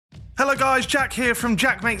Hello guys, Jack here from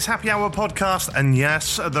Jack Makes Happy Hour podcast, and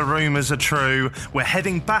yes, the rumours are true. We're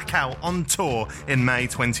heading back out on tour in May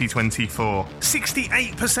 2024.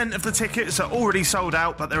 68% of the tickets are already sold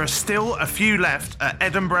out, but there are still a few left at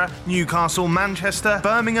Edinburgh, Newcastle, Manchester,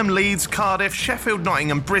 Birmingham, Leeds, Cardiff, Sheffield,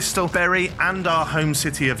 Nottingham, Bristol, Bury, and our home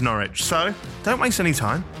city of Norwich. So, don't waste any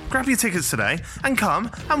time. Grab your tickets today and come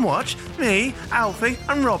and watch me, Alfie,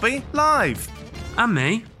 and Robbie live. And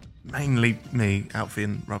me. Mainly me, Alfie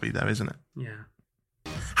and Robbie though, isn't it?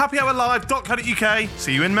 Yeah. happyhourlive.co.uk.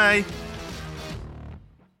 See you in May.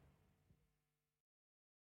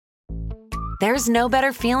 There's no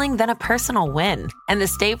better feeling than a personal win. And the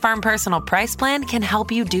State Farm Personal Price Plan can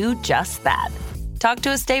help you do just that. Talk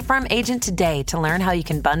to a State Farm agent today to learn how you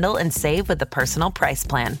can bundle and save with the Personal Price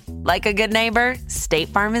Plan. Like a good neighbor, State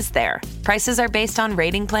Farm is there. Prices are based on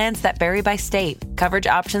rating plans that vary by state. Coverage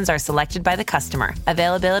options are selected by the customer.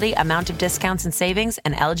 Availability, amount of discounts and savings,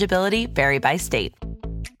 and eligibility vary by state.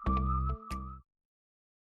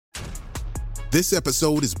 This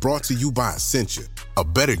episode is brought to you by Essentia. A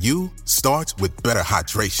better you starts with better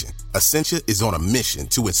hydration. Essentia is on a mission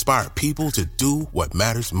to inspire people to do what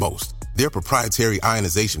matters most. Their proprietary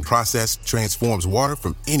ionization process transforms water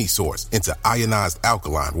from any source into ionized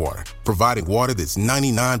alkaline water, providing water that's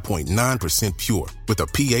 99.9% pure with a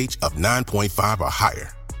pH of 9.5 or higher.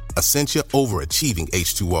 Essentia overachieving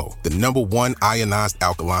H2O, the #1 ionized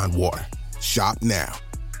alkaline water. Shop now.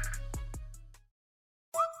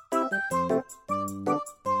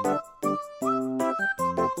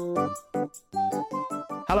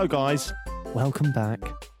 Hello guys, welcome back.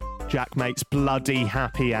 Jack Makes Bloody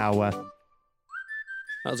Happy Hour.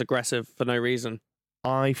 That was aggressive for no reason.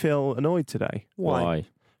 I feel annoyed today. Why?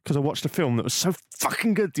 Because I watched a film that was so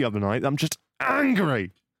fucking good the other night that I'm just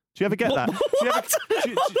angry. Do you ever get that?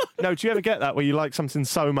 Do you ever get that where you like something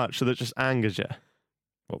so much that it just angers you?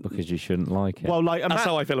 Well, because you shouldn't like it. Well, like That's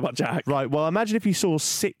how I feel about Jack. Right. Well, imagine if you saw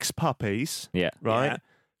 6 puppies, yeah. right, Yeah.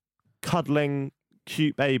 cuddling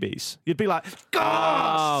cute babies. You'd be like,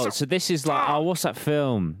 Oh, so this is like, what's that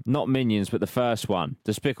film? Not Minions, but the first one,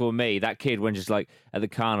 Despicable Me. That kid, when she's like at the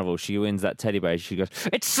carnival, she wins that teddy bear. She goes,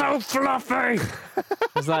 "It's so fluffy."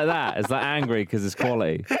 It's like that. It's like angry because it's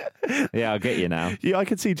quality. Yeah, I'll get you now. Yeah, I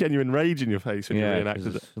could see genuine rage in your face when you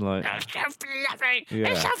reenacted it. Like, It's so fluffy. Yeah.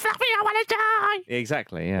 It's so fluffy, I want to die.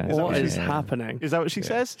 exactly. Yeah. What is Yeah. happening? Is that what she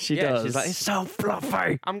says? She Yeah, does. she's like, "It's so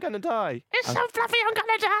fluffy." I'm gonna die. It's so fluffy, I'm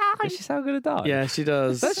going to die. Is she so gonna die? Yeah, she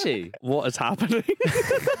does. Does she? What is happening?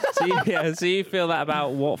 So you feel that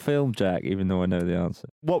about what film, Jack? Even though I know the answer.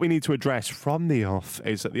 What we need to address from the off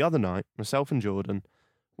is that the other night, myself and Jordan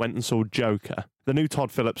went and saw Joker, the new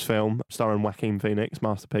Todd Phillips film starring Joaquin Phoenix,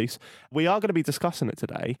 masterpiece. We are going to be discussing it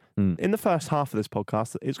today. In the first half of this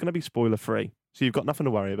podcast, it's going to be spoiler-free. So you've got nothing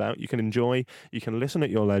to worry about. You can enjoy, you can listen at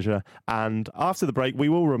your leisure. And after the break, we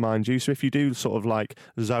will remind you. So if you do sort of like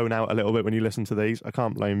zone out a little bit when you listen to these, I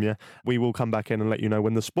can't blame you. We will come back in and let you know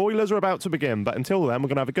when the spoilers are about to begin. But until then, we're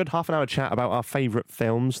going to have a good half an hour chat about our favourite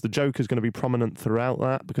films. The Joker's going to be prominent throughout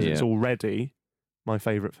that because it's already my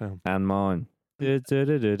favourite film. And mine.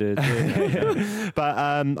 But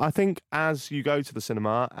I think as you go to the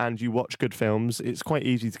cinema and you watch good films, it's quite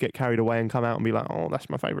easy to get carried away and come out and be like, oh, that's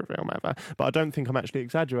my favourite film ever. But I don't think I'm actually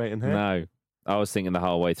exaggerating here. No. I was thinking the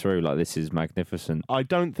whole way through, like, this is magnificent. I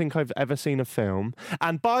don't think I've ever seen a film.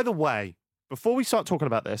 And by the way, before we start talking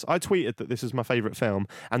about this, I tweeted that this is my favourite film,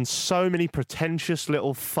 and so many pretentious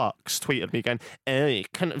little fucks tweeted me going, oh, you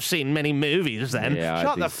couldn't have seen many movies then. Yeah,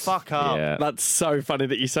 Shut the fuck up. Yeah. That's so funny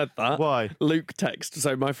that you said that. Why? Luke text.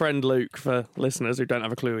 So my friend Luke, for listeners who don't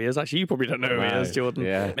have a clue who he is, actually you probably don't know who he No. is, Jordan.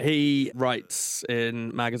 Yeah. He writes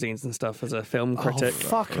in magazines and stuff as a film critic.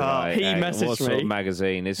 Oh, fuck up. He messaged what sort me. of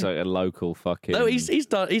magazine? It's like a local fucking... No, he's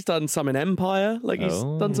done some in Empire. Like he's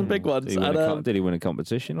done some big ones. Did he win a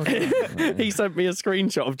competition or something? He sent me a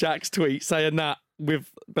screenshot of Jack's tweet saying that with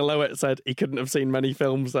below it said he couldn't have seen many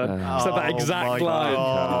films then. He said that exact my line.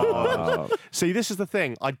 God. See, this is the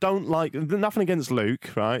thing. I don't like, nothing against Luke,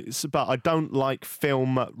 right? But I don't like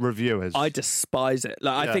film reviewers. I despise it.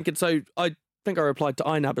 Like I think it's so. I think I replied to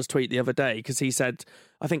Inab's tweet the other day because he said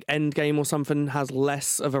I think Endgame or something has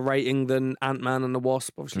less of a rating than Ant-Man and the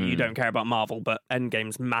Wasp. Obviously, you don't care about Marvel, but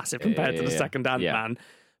Endgame's massive compared to the second Ant-Man.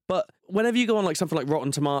 But whenever you go on like something like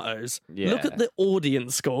Rotten Tomatoes, look at the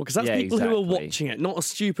audience score because that's people who are watching it, not a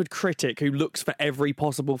stupid critic who looks for every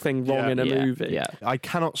possible thing wrong in a movie. Yeah. I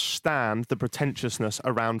cannot stand the pretentiousness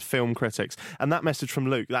around film critics. And that message from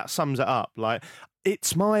Luke, that sums it up. Like,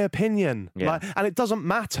 it's my opinion. Yeah. Like, and it doesn't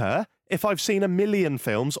matter if I've seen 1 million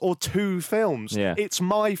films or 2 films. Yeah. It's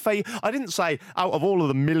my favorite. I didn't say out of all of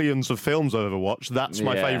the millions of films I've ever watched, that's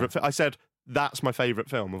my favourite film. I said, that's my favourite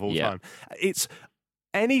film of all time. It's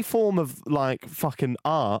any form of like fucking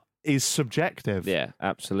art is subjective. Yeah,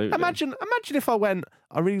 absolutely. Imagine if I went,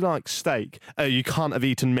 I really like steak. Oh, you can't have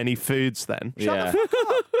eaten many foods then. Shut the fuck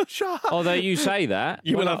up. Shut up. Although you say that,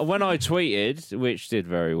 when I tweeted, which did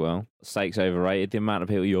very well, steak's overrated, the amount of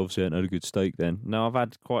people, you obviously haven't had a good steak then. No, I've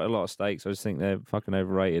had quite a lot of steaks. I just think they're fucking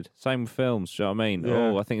overrated. Same with films, do you know what I mean? Yeah.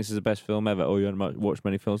 Oh, I think this is the best film ever. Oh, you haven't watched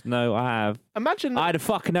many films? No, I have. Imagine I had a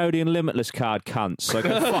fucking Odeon Limitless card, cunts, so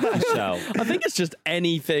go fuck yourself. I think it's just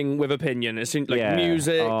anything with opinion. It's like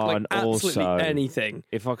music, like and absolutely also, anything.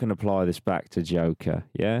 If I can apply this back to Joker,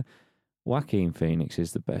 yeah? Joaquin Phoenix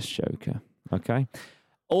is the best Joker, okay?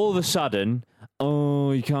 All of a sudden,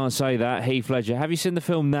 oh, you can't say that, Heath Ledger. Have you seen the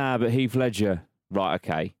film? Nah, but Heath Ledger. Right,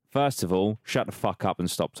 okay. First of all, shut the fuck up and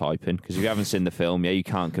stop typing, because if you haven't seen the film, you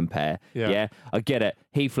can't compare. Yeah, I get it.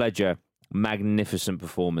 Heath Ledger, magnificent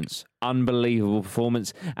performance, unbelievable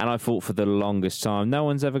performance, and I thought for the longest time, no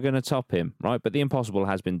one's ever going to top him, right? But the impossible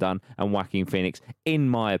has been done, and Joaquin Phoenix, in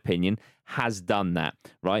my opinion, has done that,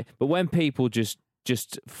 right? But when people just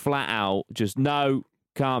flat out, no,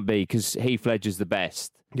 can't be, because Heath Ledger's the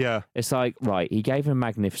best. Yeah. It's like, right, he gave him a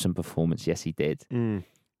magnificent performance. Yes, he did.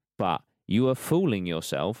 But you are fooling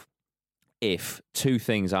yourself if two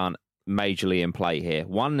things aren't majorly in play here.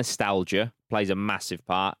 One, nostalgia plays a massive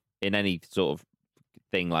part in any sort of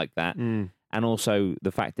thing like that. And also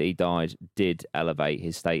the fact that he died did elevate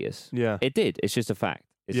his status. Yeah. It did. It's just a fact.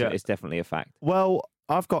 It's definitely a fact. Well,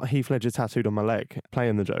 I've got Heath Ledger tattooed on my leg,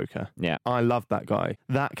 playing the Joker. Yeah. I love that guy.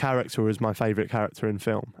 That character is my favourite character in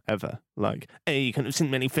film ever. Like, hey, you couldn't have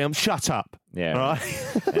seen many films. Shut up. Yeah.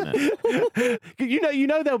 Right? you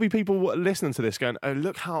know there'll be people listening to this going, oh,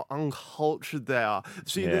 look how uncultured they are.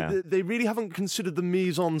 See, they really haven't considered the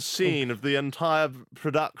mise-en-scene of the entire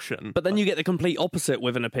production. But then you get the complete opposite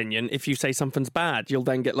with an opinion. If you say something's bad, you'll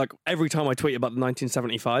then get, like, every time I tweet about the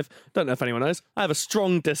 1975, don't know if anyone knows, I have a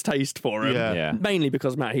strong distaste for him. Yeah. Mainly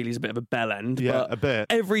because Matt Healy's a bit of a bell end. Yeah, but a bit.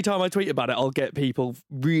 Every time I tweet about it, I'll get people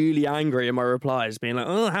really angry in my replies, being like,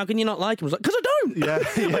 oh, how can you not like him? I was like, because I don't.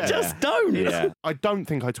 Yeah. I just don't. Yeah. I don't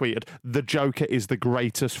think I tweeted, The Joker is the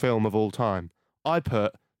greatest film of all time. I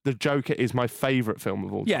put, The Joker is my favourite film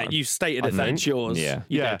of all time. Yeah, you stated it, that's yours. Yeah.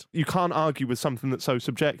 You Yeah, did. you can't argue with something that's so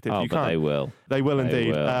subjective. Oh, You but can't. they will. They will They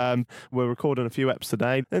indeed. will. We're recording a few eps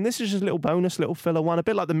today, and this is just a little bonus, little filler one, a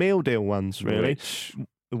bit like the meal deal ones, really,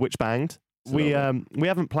 which banged. We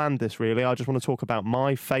haven't planned this really. I just want to talk about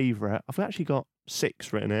my favourite. I've actually got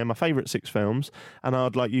 6 written here, my favourite 6 films, and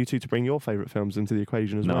I'd like you two to bring your favourite films into the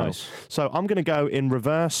equation as well. So I'm going to go in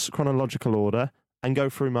reverse chronological order and go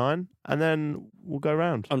through mine, and then we'll go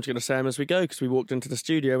round. I'm just going to say them as we go, because we walked into the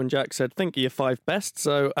studio and Jack said, think of your 5 best,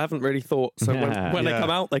 so I haven't really thought. So when they come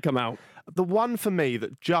out, they come out. The one for me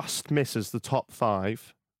that just misses the top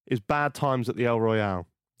 5 is Bad Times at the El Royale.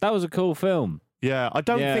 That was a cool film. Yeah, I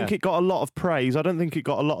don't think it got a lot of praise. I don't think it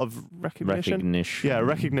got a lot of recognition. Yeah,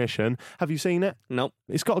 recognition. Have you seen it? Nope.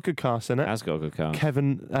 It's got a good cast in it. That's got a good cast.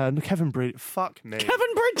 Kevin Bridges. Fuck me.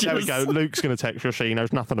 Kevin Bridges. There we go. Luke's going to text you. He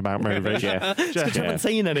knows nothing about movies. Jeff. Because you haven't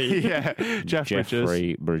seen any. Yeah,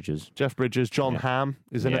 Jeffrey Bridges. Jeff Bridges. John Hamm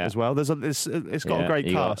is in it as well. It's got a great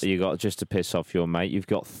cast. You got, just to piss off your mate, you've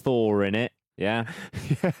got Thor in it. Yeah.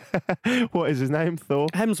 What is his name? Thor?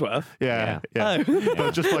 Hemsworth. Yeah. Oh.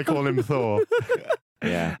 But just by calling him Thor.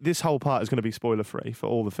 Yeah. This whole part is going to be spoiler free for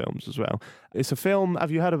all the films as well. It's a film.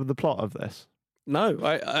 Have you heard of the plot of this? No,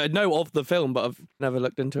 I know of the film, but I've never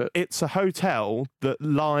looked into it. It's a hotel that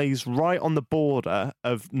lies right on the border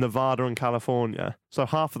of Nevada and California. So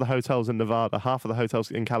half of the hotels in Nevada, half of the hotels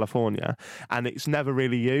in California, and it's never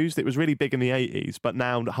really used. It was really big in the 80s, but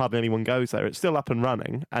now hardly anyone goes there. It's still up and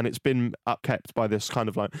running, and it's been upkept by this kind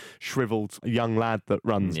of like shriveled young lad that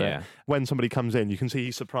runs it. When somebody comes in, you can see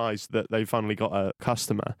he's surprised that they've finally got a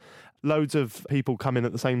customer. Loads of people come in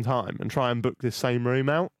at the same time and try and book this same room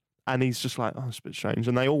out. And he's just like, oh, it's a bit strange.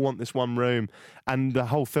 And they all want this one room. And the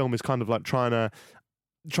whole film is kind of like trying to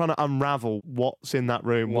unravel what's in that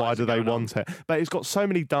room. Why do they want it? But it's got so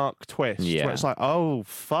many dark twists where it's like, oh,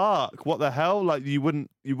 fuck, what the hell? Like, you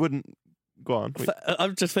wouldn't go on.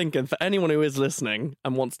 I'm just thinking, for anyone who is listening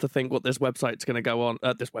and wants to think what this website's going to go on,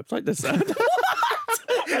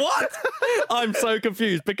 what? I'm so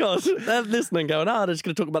confused because they're listening going, they're just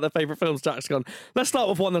going to talk about their favourite films. Jack's gone, let's start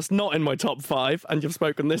with one that's not in my top 5, and you've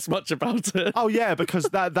spoken this much about it. Oh, yeah, because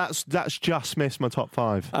that's just missed my top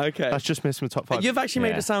 5. Okay. That's just missed my top 5. You've actually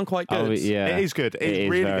made it sound quite good. Oh, yeah. It is good. It's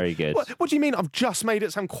really very good. What do you mean I've just made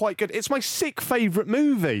it sound quite good? It's my 6th favourite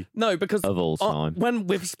movie. No, because of all time. When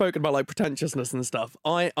we've spoken about like pretentiousness and stuff,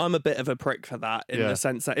 I'm a bit of a prick for that in the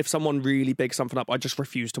sense that if someone really bigs something up, I just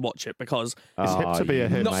refuse to watch it because it's hip to be a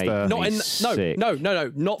hipster. sick. No,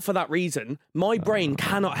 not for that reason. My brain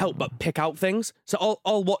cannot help but pick out things. So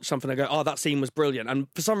I'll watch something and go, oh, that scene was brilliant. And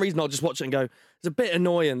for some reason, I'll just watch it and go, it's a bit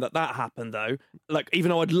annoying that happened, though. Like, even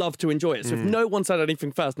though I'd love to enjoy it. So if no one said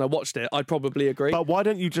anything first and I watched it, I'd probably agree. But why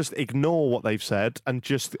don't you just ignore what they've said and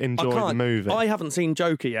just enjoy the movie? I haven't seen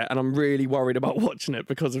Joker yet, and I'm really worried about watching it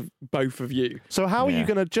because of both of you. So how are you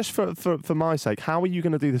going to, just for my sake, how are you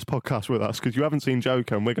going to do this podcast with us? Because you haven't seen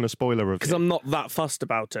Joker and we're going to spoiler review. Because I'm not that fussed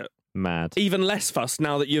about it. Mad. Even less fussed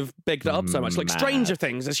now that you've bigged it up so much. Like Mad. Stranger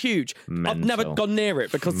Things is huge. Mental. I've never gone near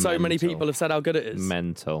it because so many people have said how good it is.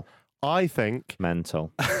 Mental. I think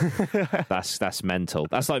Mental. That's mental.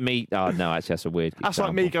 That's like me. Oh no, actually, that's a weird. That's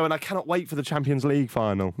like me going, I cannot wait for the Champions League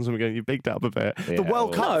final. So we're going, you bigged it up a bit. Yeah, the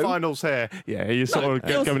World Cup finals here. Yeah, you're sort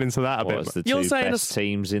of going into that a bit. What's the You're two saying best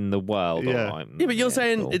teams in the world? Yeah. All right. Yeah, but you're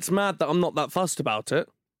saying cool. it's mad that I'm not that fussed about it.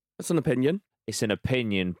 That's an opinion. It's an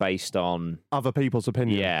opinion based on Other people's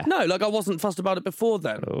opinion. yeah. No, like I wasn't fussed about it before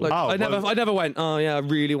then. Like Oh, I well- never went, oh yeah, I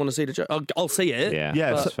really want to see the show. I'll see it. Yeah.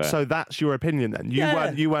 Yeah, that's fair. so that's your opinion then.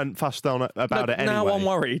 Yeah. You weren't fussed on it about it anyway. Now I'm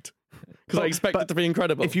worried because I expect it to be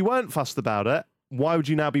incredible. If you weren't fussed about it, why would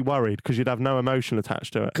you now be worried? Because you'd have no emotion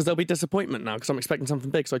attached to it. Because there'll be disappointment now because I'm expecting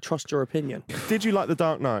something big, so I trust your opinion. Did you like The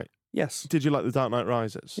Dark Knight? Yes. Did you like The Dark Knight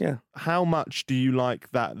Rises? Yeah. How much do you like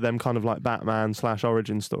them kind of like Batman /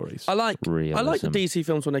 origin stories? I like the Realism. DC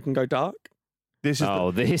films when they can go dark. This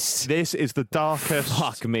is this is the darkest.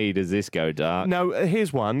 fuck me. Does this go dark? No,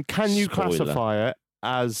 here's one. Can you Spoiler. classify it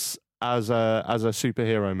as a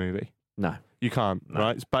superhero movie? No. You can't,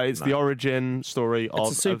 right? But it's the origin story of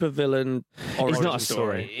It's a super villain origin He's not a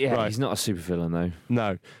story. Yeah, Right. he's not a supervillain though.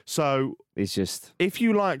 No. So He's just if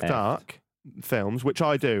you like F. dark films, which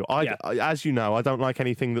I do, I as you know, I don't like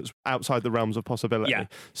anything that's outside the realms of possibility. Yeah.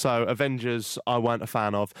 So Avengers, I weren't a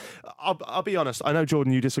fan of. I'll be honest. I know,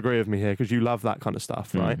 Jordan, you disagree with me here because you love that kind of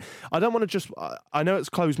stuff, right? I don't want to just. I know it's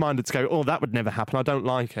closed-minded to go, oh, that would never happen. I don't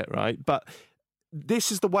like it, right? But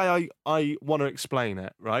this is the way I want to explain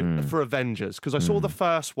it, right? For Avengers, because I saw the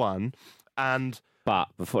first one, and But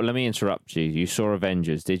before, let me interrupt you. You saw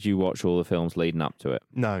Avengers. Did you watch all the films leading up to it?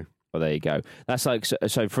 no. Well, there you go. That's like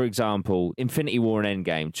so. For example, Infinity War and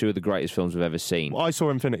Endgame, two of the greatest films we've ever seen. Well, I saw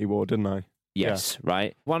Infinity War, didn't I? Yes,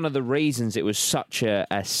 right. One of the reasons it was such a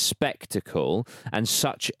spectacle and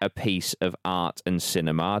such a piece of art and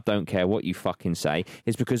cinema, don't care what you fucking say,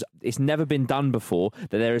 is because it's never been done before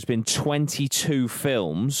that there has been 22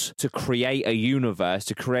 films to create a universe,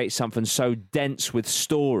 to create something so dense with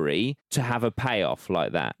story to have a payoff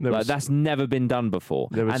like that. That's never been done before.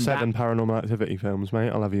 There were And 7 Paranormal Activity films, mate.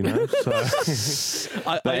 I'll have you know. So.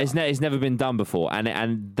 But it's never been done before,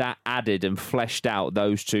 and that added and fleshed out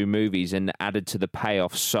those two movies and added to the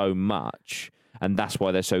payoff so much, and that's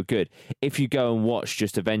why they're so good. If you go and watch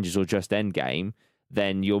just Avengers or just Endgame,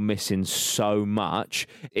 then you're missing so much.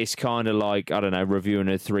 It's kind of like, I don't know, reviewing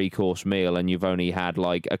a 3-course meal and you've only had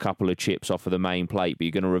like a couple of chips off of the main plate, but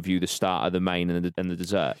you're going to review the start of the main and the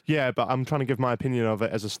dessert. Yeah, but I'm trying to give my opinion of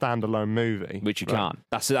it as a standalone movie. Which you can't.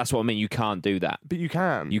 That's what I mean. You can't do that. But you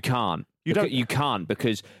can. You can't. You can't,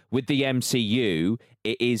 because with the MCU,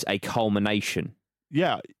 it is a culmination.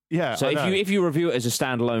 Yeah. So if you review it as a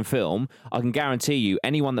standalone film, I can guarantee you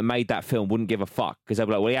anyone that made that film wouldn't give a fuck, because they'll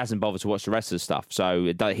be like, well, he hasn't bothered to watch the rest of the stuff,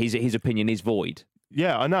 so his opinion is void.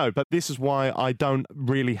 Yeah, I know, but this is why I don't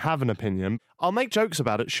really have an opinion. I'll make jokes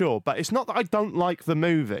about it, sure, but it's not that I don't like the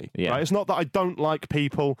movie. Yeah. Right? It's not that I don't like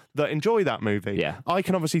people that enjoy that movie. Yeah. I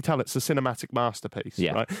can obviously tell it's a cinematic masterpiece.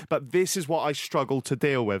 Yeah. Right? But this is what I struggle to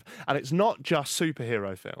deal with. And it's not just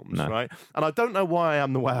superhero films, No. right? And I don't know why I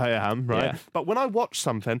am the way I am, right? Yeah. But when I watch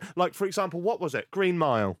something, like, for example, what was it? Green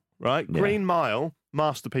Mile, right? Yeah. Green Mile,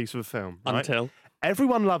 masterpiece of a film. Right? Until.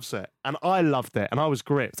 Everyone loves it, and I loved it, and I was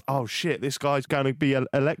gripped. Oh shit, this guy's going to be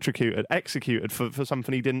executed for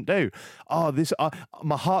something he didn't do. Oh,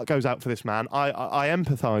 my heart goes out for this man. I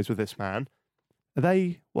empathise with this man.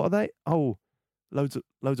 What are they? Oh, loads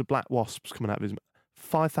of black wasps coming out of his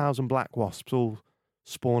 5,000 black wasps all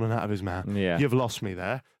spawning out of his mouth. Yeah. You've lost me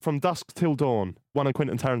there. From Dusk Till Dawn, one of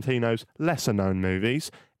Quentin Tarantino's lesser known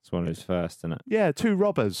movies. It's one of his first, isn't it? Yeah, 2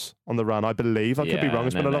 robbers on the run, I believe. I could be wrong.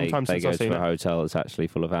 It's been a long time since I've seen to it. a hotel that's actually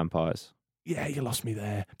full of vampires. Yeah, you lost me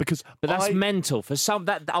there because. But that's mental for some.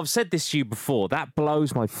 That I've said this to you before. That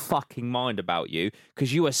blows my fucking mind about you,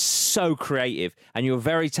 because you are so creative and you're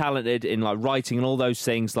very talented in like writing and all those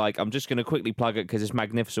things. Like, I'm just going to quickly plug it because it's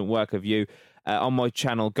magnificent work of you on my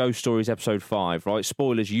channel, Ghost Stories Episode 5. Right,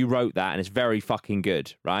 spoilers. You wrote that and it's very fucking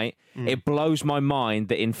good. Right. It blows my mind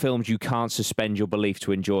that in films you can't suspend your belief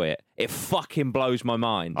to enjoy it. it fucking blows my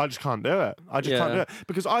mind. I just can't do it. I just can't do it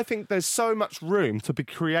because I think there's so much room to be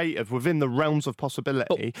creative within the realms of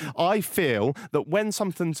possibility. I feel that when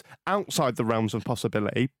something's outside the realms of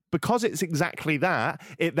possibility, because it's exactly that,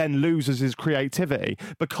 it then loses its creativity.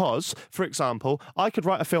 Because, for example, I could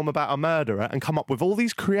write a film about a murderer and come up with all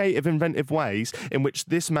these creative, inventive ways in which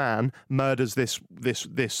this man murders this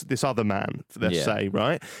other man, let's say,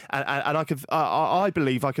 right? And I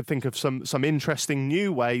believe I could think of some interesting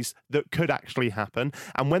new ways that could actually happen.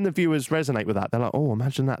 And when the viewers resonate with that, they're like, oh,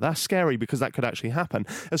 imagine that. That's scary because that could actually happen.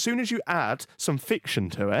 As soon as you add some fiction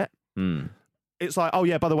to it, it's like, oh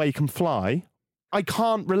yeah, by the way, you can fly. I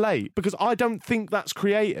can't relate because I don't think that's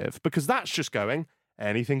creative because that's just going,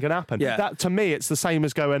 anything can happen. Yeah. That, to me, it's the same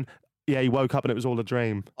as going, yeah, he woke up and it was all a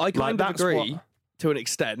dream. I kind of agree to an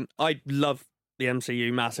extent. I love the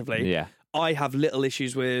MCU massively. Yeah. I have little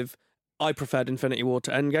issues with, I preferred Infinity War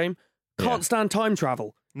to Endgame. Can't stand time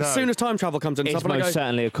travel. No. As soon as time travel comes in, It's most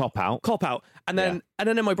certainly a cop-out. Cop-out. And then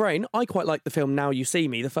in my brain, I quite like the film Now You See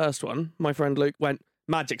Me, the first one. My friend Luke went,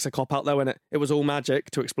 magic's a cop-out though, innit? It was all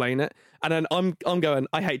magic to explain it. And then I'm going,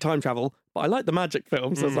 I hate time travel, but I like the magic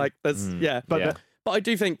films. So it's like, But I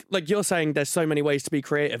do think, like you're saying, there's so many ways to be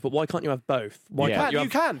creative, but why can't you have both? Why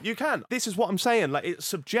can't You can. This is what I'm saying. Like, it's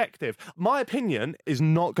subjective. My opinion is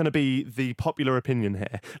not going to be the popular opinion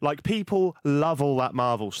here. Like, people love all that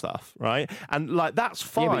Marvel stuff, right? And like, that's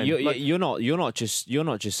fine. Yeah, but you're not just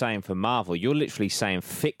saying for Marvel. You're literally saying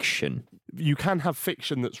fiction. You can have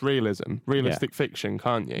fiction that's realistic fiction,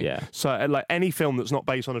 can't you? Yeah. So, like, any film that's not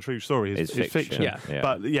based on a true story is fiction. Yeah.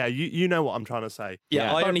 But yeah, you know what I'm trying to say.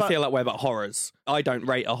 Yeah, I only feel that way about horrors. I don't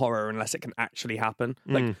rate a horror unless it can actually happen.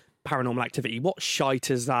 Like Paranormal Activity, what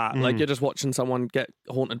shite is that? Like, you're just watching someone get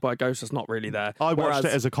haunted by a ghost that's not really there. I watched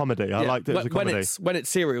it as a comedy. I liked it as a comedy. When it's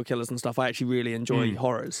serial killers and stuff, I actually really enjoy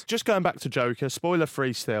horrors. Just going back to Joker, spoiler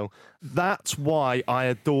free still, that's why I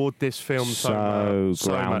adored this film so much.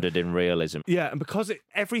 Grounded in realism. Yeah, and because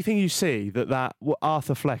everything you see that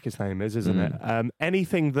Arthur Fleck, his name is, isn't it?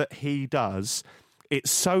 Anything that he does,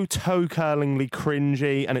 it's so toe-curlingly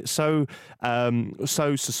cringy and it's so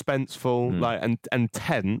suspenseful and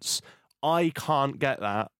tense. I can't get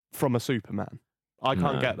that from a Superman. I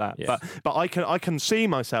can't get that. Yeah. But I can see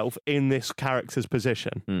myself in this character's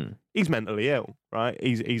position. He's mentally ill, right?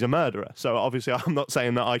 He's a murderer. So obviously I'm not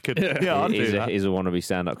saying that I could I'd do that. He's a wannabe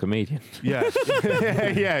stand-up comedian. Yeah.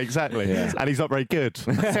 Yeah, exactly. Yeah. And he's not very good.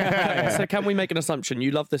 So can we make an assumption?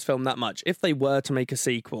 You love this film that much. If they were to make a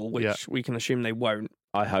sequel, which we can assume they won't.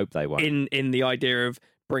 I hope they won't. In the idea of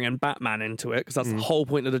bringing Batman into it, because that's the whole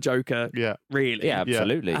point of the Joker, really. Yeah,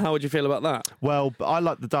 absolutely. How would you feel about that? Well, I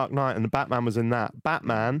like The Dark Knight and the Batman was in that.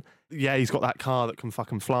 Batman, he's got that car that can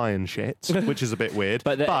fucking fly and shit, which is a bit weird.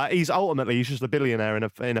 But he's just a billionaire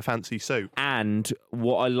in a fancy suit. And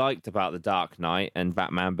what I liked about The Dark Knight and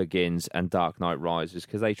Batman Begins and Dark Knight Rises,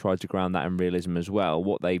 because they tried to ground that in realism as well,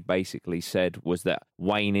 what they basically said was that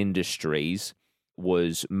Wayne Industries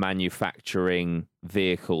was manufacturing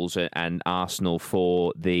vehicles and arsenal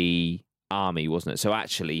for the army, wasn't it? So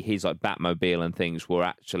actually his like Batmobile and things were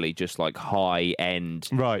actually just like high-end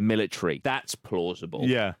military. That's plausible.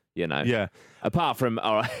 Yeah. You know? Yeah. Apart from,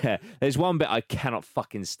 there's one bit I cannot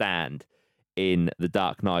fucking stand in The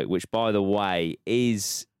Dark Knight, which, by the way,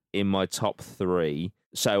 is in my top 3.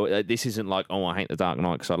 So this isn't like, oh, I hate The Dark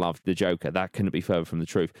Knight because I love the Joker. That couldn't be further from the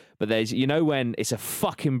truth. But there's, when it's a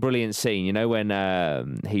fucking brilliant scene,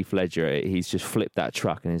 when Heath Ledger, he's just flipped that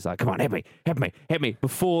truck and he's like, come on, hit me.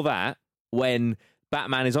 Before that, when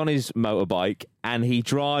Batman is on his motorbike and he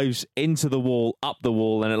drives into the wall, up the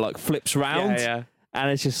wall, and it like flips round. Yeah.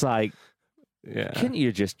 And it's just like, couldn't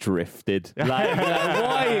you just drifted? Like,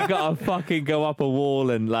 why you gotta fucking go up a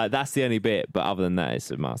wall and like that's the only bit. But other than that,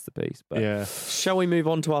 it's a masterpiece. But yeah. Shall we move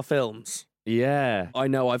on to our films? Yeah. I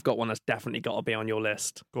know I've got one that's definitely got to be on your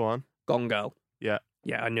list. Go on. Gone Girl. Yeah.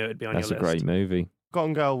 Yeah, I knew it'd be on your list. That's a great movie.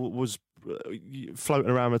 Gone Girl was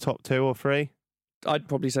floating around the top 2 or 3. I'd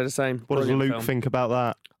probably say the same. What does Luke film. think about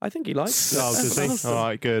that? I think he likes it. Oh, does he? All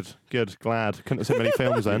right, good. Glad. Couldn't have seen many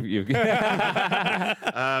films then.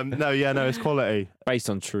 No, it's quality. Based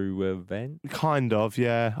on true event? Kind of,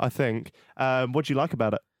 yeah, I think. What do you like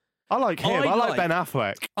about it? I like him. I like Ben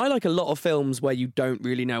Affleck. I like a lot of films where you don't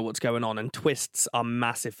really know what's going on, and twists are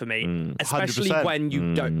massive for me, especially 100%. when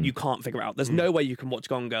you can't figure out. There's no way you can watch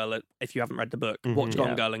Gone Girl if you haven't read the book. Watch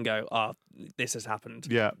Gone Girl and go, this has happened.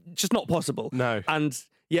 Yeah, just not possible. No, and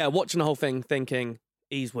watching the whole thing, thinking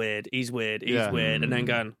he's weird, and then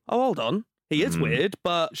going, oh, hold on, he is weird,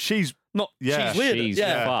 but she's not. Yeah, she's weird. She's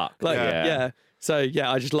yeah, fucked. Like, yeah. So,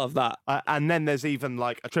 yeah, I just love that. And then there's even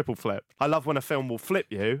like a triple flip. I love when a film will flip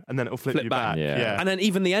you and then it'll flip you back. Yeah. And then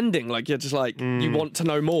even the ending, like, you're just like, you want to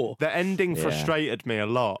know more. The ending frustrated me a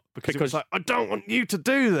lot because it was like, I don't want you to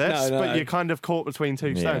do this, but you're kind of caught between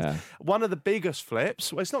two stones. Yeah. One of the biggest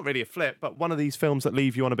flips, well, it's not really a flip, but one of these films that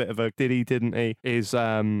leave you on a bit of a did he, didn't he, is,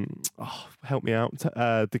 help me out,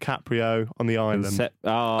 DiCaprio on the island.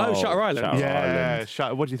 Shutter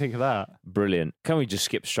Island. What do you think of that? Brilliant. Can we just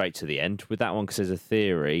skip straight to the end with that one? Because there's a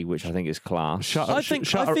theory, which I think is class. I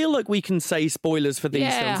feel like we can say spoilers for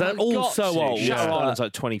these films. They're all so old. Shutter Island's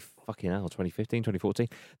like 2015, 2014.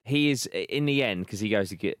 He is, in the end, because he goes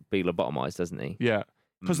to get be lobotomized, doesn't he? Yeah.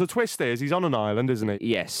 Because the twist is he's on an island, isn't he?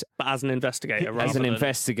 Yes. But as an investigator, As an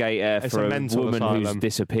investigator for a woman who's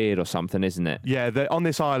disappeared or something, isn't it? Yeah, on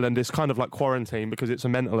this island, it's kind of like quarantine because it's a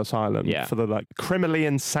mental asylum for the like criminally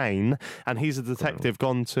insane. And he's a detective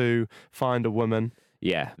gone to find a woman.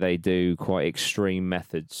 Yeah, they do quite extreme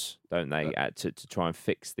methods, don't they, to try and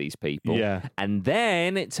fix these people. Yeah. And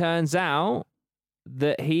then it turns out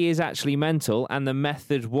that he is actually mental, and the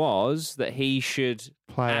method was that he should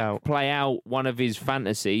play out one of his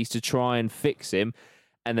fantasies to try and fix him,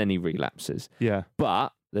 and then he relapses. Yeah. But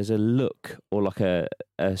there's a look or like a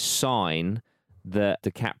sign that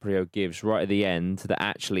DiCaprio gives right at the end that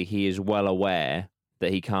actually he is well aware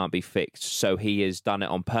that he can't be fixed, so he has done it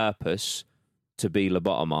on purpose to be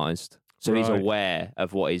lobotomized. So he's aware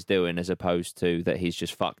of what he's doing as opposed to that he's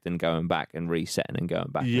just fucked and going back and resetting and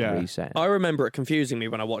going back and resetting. I remember it confusing me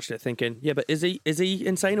when I watched it thinking, but is he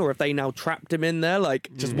insane or have they now trapped him in there?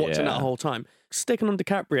 Like just watching that whole time. Sticking on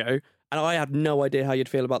DiCaprio, and I had no idea how you'd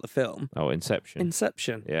feel about the film. Oh,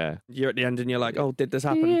 Inception. Yeah. You're at the end and you're like, oh, did this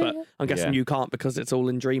happen? But I'm guessing you can't because it's all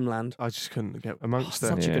in dreamland. I just couldn't get amongst it.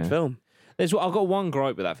 Such a good film. I've got one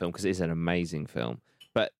gripe with that film because it's an amazing film.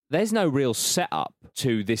 But there's no real setup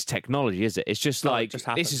to this technology, is it? It's just like,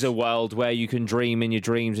 this is a world where you can dream in your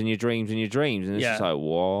dreams and your dreams and your dreams. And it's just like,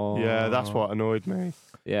 whoa. Yeah, that's what annoyed me.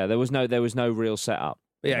 Yeah, there was no real setup.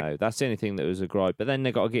 Yeah. That's the only thing that was a gripe. But then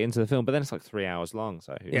they got to get into the film. But then it's like 3 hours long.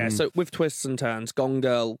 So so with twists and turns, Gone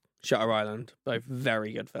Girl, Shutter Island, both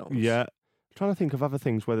very good films. Yeah. I'm trying to think of other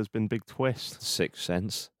things where there's been big twists. Sixth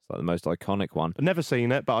Sense. Like the most iconic one. I've never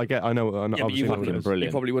seen it, but I know. Yeah, but you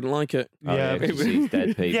probably wouldn't like it. Sees dead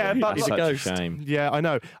people. Yeah, but that's such a shame. Yeah, I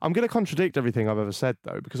know. I'm going to contradict everything I've ever said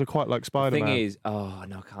though, because I quite like Spider-Man. The thing is, I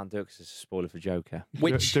can't do it because it's a spoiler for Joker.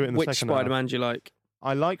 Which Spider-Man do you like?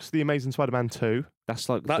 I liked The Amazing Spider-Man 2. That's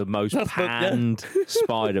like the most panned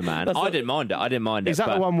Spider-Man. I didn't mind it. Is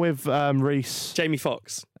that the one with Reese? Jamie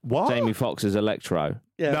Foxx. What? Jamie Foxx as Electro.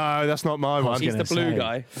 Yeah. No, that's not my one. He's the blue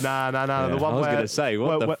guy. No. Yeah, the one I was going to say,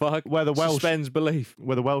 what the fuck? Where the Welsh suspends belief.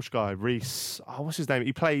 Where the Welsh guy, Reese. Oh, what's his name?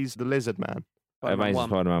 He plays the Lizard Man. Amazing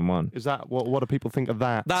Spider-Man 1. Is that what do people think of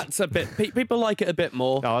that? That's a bit. People like it a bit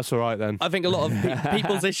more. Oh, that's all right then. I think a lot of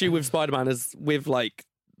people's issue with Spider-Man is with like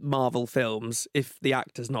Marvel films. If the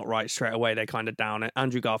actor's not right straight away, they kind of down it.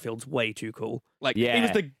 Andrew Garfield's way too cool. Like he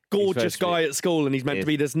was the gorgeous guy at school, and he's meant to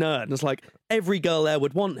be this nerd. And it's like every girl there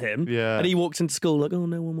would want him. Yeah. And he walks into school like, oh,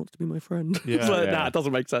 no one wants to be my friend. Yeah, it's like, nah, it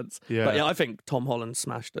doesn't make sense. Yeah. But I think Tom Holland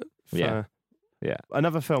smashed it. Yeah. Yeah.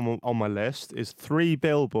 Another film on my list is 3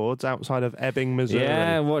 Billboards Outside of Ebbing, Missouri.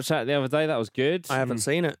 Yeah, I watched that the other day. That was good. I haven't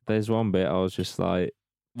seen it. There's one bit I was just like,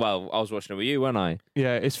 well, I was watching it with you, weren't I?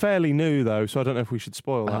 Yeah, it's fairly new though, so I don't know if we should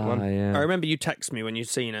spoil that one. Yeah. I remember you text me when you'd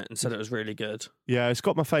seen it and said it was really good. Yeah, it's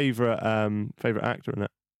got my favourite actor in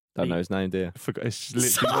it. Don't know his name, do you? It's literally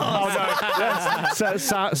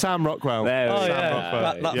Sam Rockwell.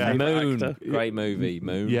 Sam Rockwell. Moon, great movie.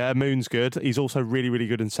 Moon. Yeah, Moon's good. He's also really, really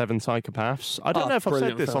good in 7 Psychopaths. I don't know if I've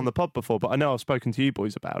said this on the pod before, but I know I've spoken to you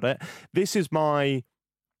boys about it. This is my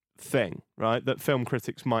thing, right? That film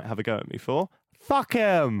critics might have a go at me for. Fuck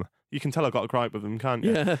him. You can tell I've got a gripe with them, can't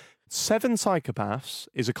you? Yeah. 7 Psychopaths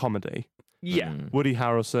is a comedy. Yeah. Woody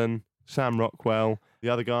Harrelson, Sam Rockwell, the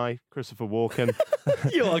other guy, Christopher Walken.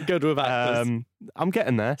 You are good with actors. I'm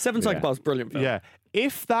getting there. 7 Psychopaths, brilliant film. Yeah.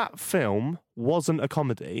 If that film wasn't a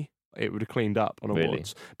comedy, it would have cleaned up on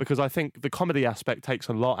awards. Because I think the comedy aspect takes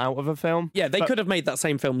a lot out of a film. Yeah, they could have made that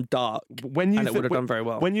same film dark, and it would have done very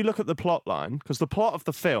well. When you look at the plot line, because the plot of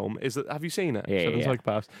the film is that, have you seen it? Yeah.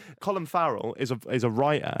 Psychopaths. Colin Farrell is a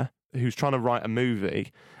writer who's trying to write a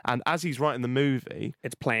movie. And as he's writing the movie,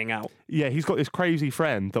 it's playing out. Yeah, he's got this crazy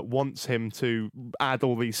friend that wants him to add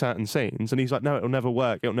all these certain scenes. And he's like, no, it'll never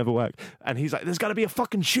work. It'll never work. And he's like, there's got to be a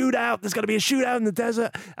fucking shootout. There's got to be a shootout in the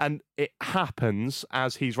desert. And it happens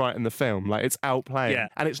as he's writing the film. Like, it's outplaying. Yeah.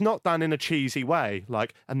 And it's not done in a cheesy way.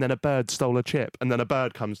 Like, and then a bird stole a chip. And then a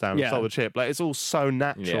bird comes down and stole a chip. Like, it's all so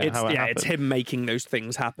natural how it happens. It's him making those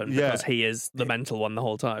things happen because he is the mental one the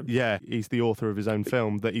whole time. Yeah, he's the author of his own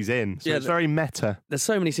film that he's in. So it's very meta. There's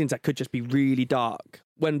so many scenes that could just be really dark.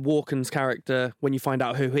 When Walken's character, when you find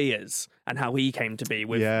out who he is and how he came to be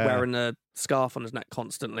with wearing a scarf on his neck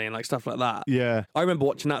constantly and like stuff like that. Yeah. I remember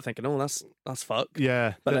watching that thinking, oh, that's fucked.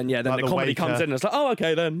 Yeah. But then the comedy comes in and it's like, oh,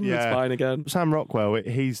 okay then. It's fine again. Sam Rockwell,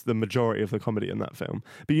 he's the majority of the comedy in that film.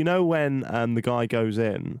 But you know when the guy goes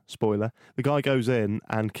in, spoiler, the guy goes in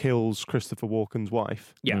and kills Christopher Walken's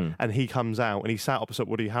wife. Yeah. And he comes out and he's sat opposite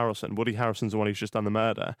Woody Harrelson. Woody Harrelson's the one who's just done the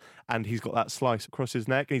murder. And he's got that slice across his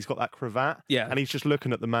neck and he's got that cravat. Yeah. And he's just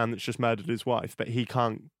looking at the man that's just murdered his wife, but he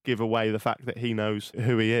can't give away the fact that he knows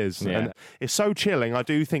who he is. Yeah. And it's so chilling. I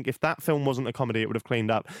do think if that film wasn't a comedy, it would have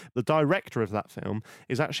cleaned up. The director of that film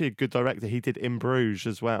is actually a good director. He did In Bruges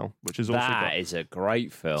as well, which is also that is a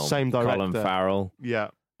great film. Same director. Colin Farrell. Yeah.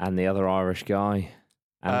 And the other Irish guy.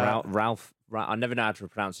 And Ralph, I never know how to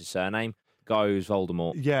pronounce his surname. Guy who's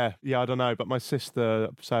Voldemort. Yeah, I don't know, but my sister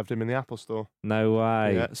served him in the Apple Store. No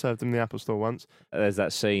way. Yeah, served him in the Apple Store once. There's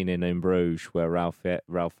that scene in Bruges where Ralph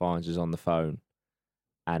Fiennes is on the phone,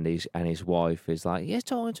 and his wife is like, "You're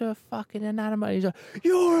talking to a fucking inanimate." He's like,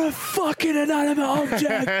 "You're a fucking inanimate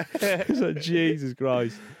object." It's like, Jesus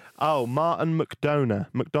Christ. Oh, Martin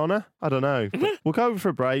McDonagh? I don't know. We'll go over for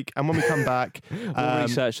a break, and when we come back... we'll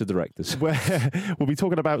research the directors. We'll be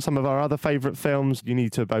talking about some of our other favourite films. You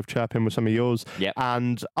need to both chirp in with some of yours. Yep.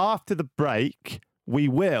 And after the break, we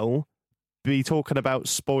will be talking about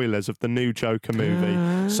spoilers of the new Joker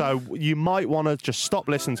movie. So you might want to just stop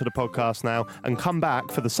listening to the podcast now and come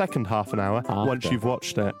back for the second half an hour once you've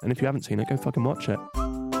watched it. And if you haven't seen it, go fucking watch it.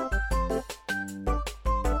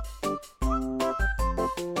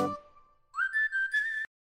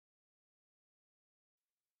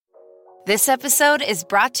 This episode is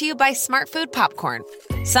brought to you by Smartfood Popcorn.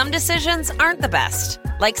 Some decisions aren't the best,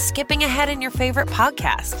 like skipping ahead in your favorite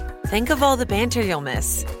podcast. Think of all the banter you'll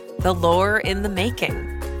miss, the lore in the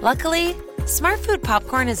making. Luckily, Smartfood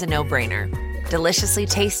Popcorn is a no-brainer. Deliciously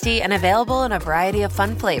tasty and available in a variety of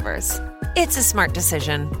fun flavors. It's a smart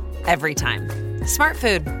decision every time.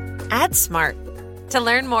 Smartfood. Add smart. To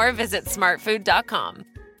learn more, visit smartfood.com.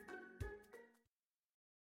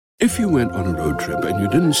 If you went on a road trip and you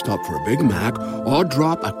didn't stop for a Big Mac or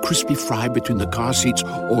drop a crispy fry between the car seats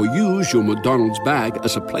or use your McDonald's bag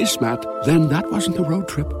as a placemat, then that wasn't a road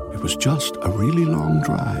trip. It was just a really long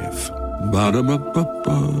drive.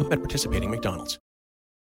 Ba-da-ba-ba-ba. At participating McDonald's.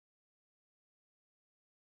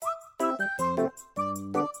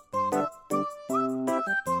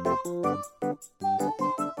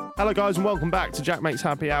 Hello guys and welcome back to Jack Makes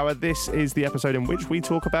Happy Hour. This is the episode in which we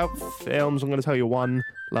talk about films. I'm going to tell you one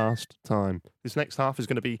last time. This next half is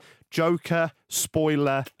going to be Joker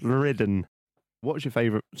spoiler ridden. What's your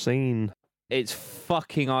favourite scene? It's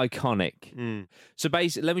fucking iconic. So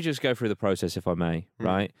basically, let me just go through the process if I may,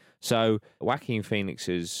 right? So Joaquin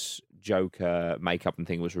Phoenix's Joker makeup and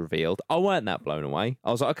thing was revealed. I weren't that blown away.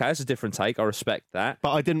 I was like, okay, that's a different take. I respect that.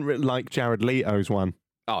 But I didn't really like Jared Leto's one.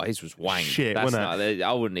 Oh, his was wank. Shit, That's wasn't it?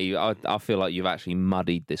 I wouldn't even. I feel like you've actually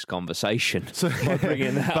muddied this conversation by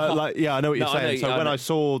bringing that But up. like, yeah, I know what you're No, saying. I When know. I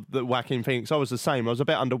saw the Joaquin Phoenix, I was the same. I was a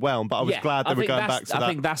bit underwhelmed, but I was glad they were going back to that. I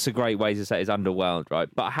think that's a great way to say it's underwhelmed, right?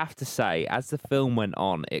 But I have to say, as the film went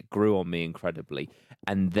on, it grew on me incredibly.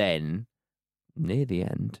 And then, near the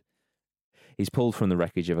end, he's pulled from the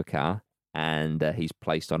wreckage of a car and he's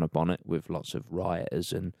placed on a bonnet with lots of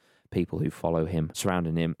rioters and people who follow him,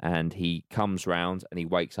 surrounding him, and he comes round and he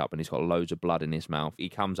wakes up and he's got loads of blood in his mouth. He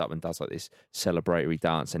comes up and does like this celebratory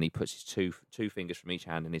dance and he puts his two fingers from each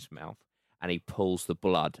hand in his mouth and he pulls the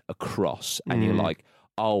blood across and you're like,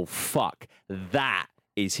 oh fuck, that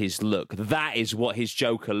is his look. That is what his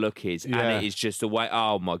Joker look is. Yeah. And it is just the way,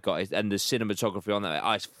 oh my God. And the cinematography on that,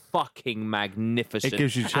 it's fucking magnificent. It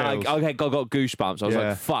gives you chills. And I got goosebumps. I was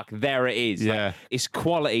like, fuck, there it is. Yeah. Like, it's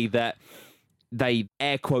quality that they,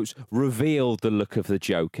 air quotes, revealed the look of the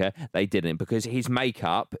Joker. They didn't, because his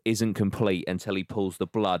makeup isn't complete until he pulls the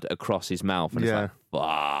blood across his mouth. And it's like,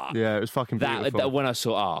 fuck. Yeah, it was fucking beautiful. That when I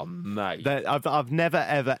saw, oh mate, I've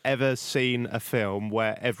never ever seen a film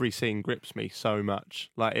where every scene grips me so much.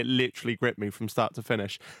 Like it literally gripped me from start to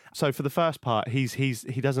finish. So for the first part, he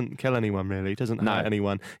doesn't kill anyone really. He doesn't hurt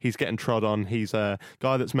anyone. He's getting trod on. He's a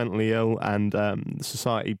guy that's mentally ill, and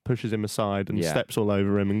society pushes him aside and steps all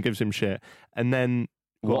over him and gives him shit. And then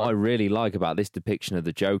what I really like about this depiction of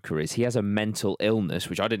the Joker is he has a mental illness,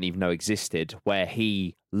 which I didn't even know existed, where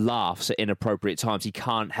he laughs at inappropriate times. He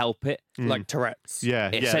can't help it. Like Tourette's.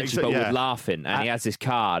 Essentially, but with laughing. And he has this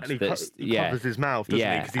card and he covers his mouth,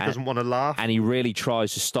 doesn't he? Because he doesn't want to laugh. And he really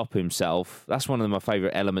tries to stop himself. That's one of my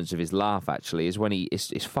favourite elements of his laugh, actually, is when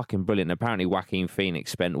it's fucking brilliant. Apparently, Joaquin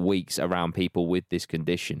Phoenix spent weeks around people with this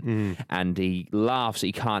condition. And he laughs,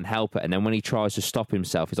 he can't help it. And then when he tries to stop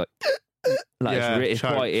himself, he's like...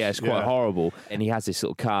 it's quite horrible. And he has this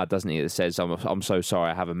little card, doesn't he, that says, I'm so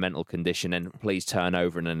sorry, I have a mental condition, and please turn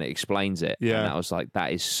over, and then it explains it. And I was like,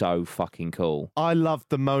 that is so fucking cool. I love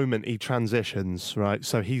the moment he transitions, right?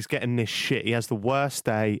 So he's getting this shit. He has the worst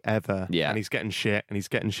day ever. And he's getting shit, and he's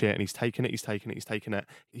getting shit, and he's taking it.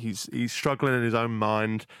 He's struggling in his own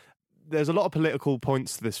mind. There's a lot of political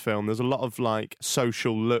points to this film. There's a lot of like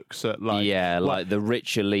social looks at like the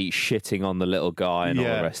rich elite shitting on the little guy and all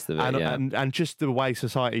the rest of it. And just the way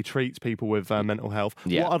society treats people with mental health.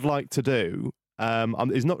 What I'd like to do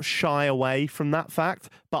is not shy away from that fact,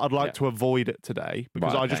 but I'd like to avoid it today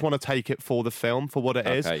because I just want to take it for the film for what it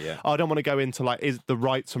is. I don't want to go into like is the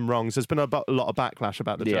rights and wrongs. There's been a lot of backlash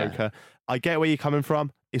about the Joker. I get where you're coming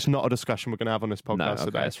from. It's not a discussion we're going to have on this podcast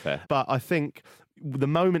today. That's fair. But I think the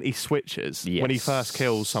moment he switches, when he first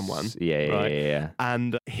kills someone,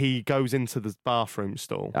 and he goes into the bathroom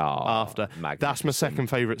stall after, that's my second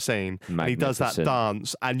favourite scene. And he does that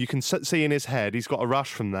dance, and you can see in his head, he's got a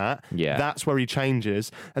rush from that. That's where he changes.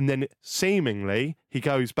 And then seemingly, he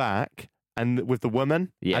goes back and with the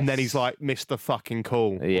woman, and then he's like Mr. fucking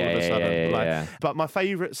cool all of a sudden. But my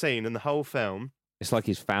favourite scene in the whole film... It's like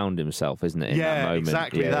he's found himself, isn't it, in that moment?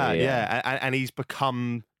 Exactly that. And he's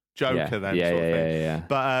become Joker then. Sort of thing.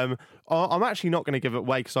 But I'm actually not going to give it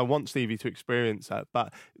away because I want Stevie to experience that.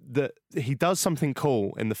 But he does something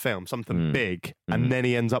cool in the film, something big, and then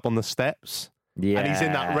he ends up on the steps. And he's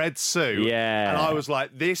in that red suit. And I was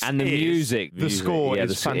like, and the music. The score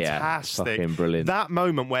is fantastic. Fucking brilliant. That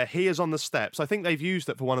moment where he is on the steps, I think they've used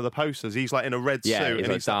it for one of the posters. He's like in a red suit. And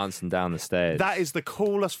he's dancing down the stairs. That is the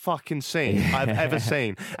coolest fucking scene I've ever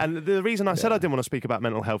seen. And the reason I said I didn't want to speak about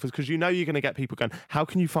mental health is because you know you're going to get people going, how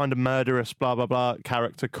can you find a murderous blah, blah, blah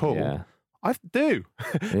character cool? I do.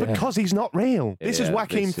 Because he's not real. This is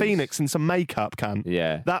Joaquin Phoenix in some makeup, That's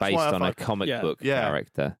based why on a comic book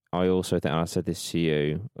character. I also think, and I said this to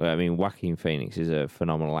you, I mean, Joaquin Phoenix is a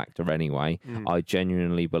phenomenal actor anyway. I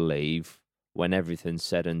genuinely believe when everything's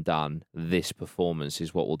said and done, this performance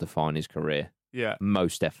is what will define his career. Yeah.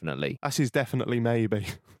 Most definitely. That's his definitely maybe,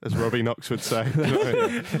 as Robbie Knox would say.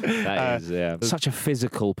 That is, such a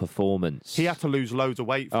physical performance. He had to lose loads of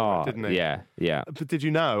weight for it, didn't he? Yeah. But did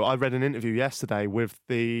you know, I read an interview yesterday with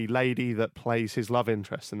the lady that plays his love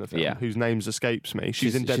interest in the film, whose name escapes me.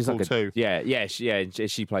 She's in Deadpool 2.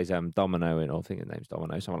 She plays Domino in, I think her name's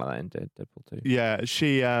Domino, something like that in Deadpool 2. Yeah,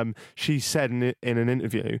 she said in an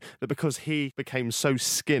interview that because he became so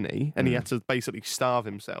skinny and he had to basically starve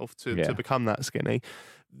himself to become that skinny,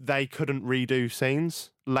 they couldn't redo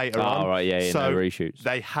scenes later on. So no reshoots.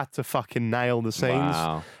 They had to fucking nail the scenes.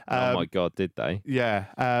 Wow. Oh my God, did they? Yeah.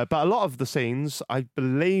 But a lot of the scenes, I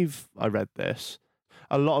believe I read this,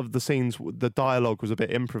 a lot of the scenes, the dialogue was a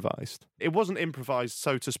bit improvised. It wasn't improvised,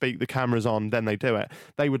 so to speak, the camera's on, then they do it.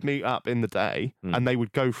 They would meet up in the day and they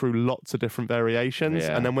would go through lots of different variations.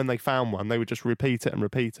 And then when they found one, they would just repeat it.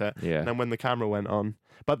 And then when the camera went on.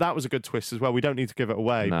 But that was a good twist as well. We don't need to give it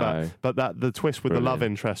away. No. But the twist with the love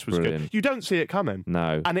interest was good. You don't see it coming.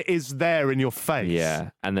 No. And it is there in your face. Yeah.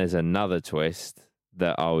 And there's another twist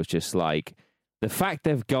that I was just like, the fact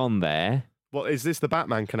they've gone there. What, is this the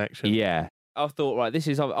Batman connection? Yeah. I thought, right, this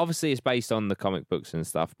is obviously it's based on the comic books and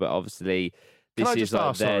stuff, but obviously this is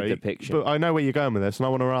like their depiction. But I know where you're going with this, and I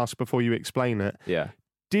want to ask before you explain it. Yeah.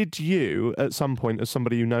 Did you, at some point, as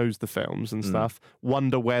somebody who knows the films and stuff,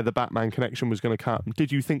 wonder where the Batman connection was going to come? Did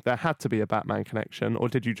you think there had to be a Batman connection, or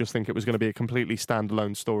did you just think it was going to be a completely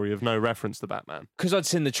standalone story of no reference to Batman? Because I'd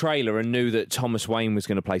seen the trailer and knew that Thomas Wayne was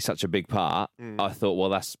going to play such a big part, I thought, well,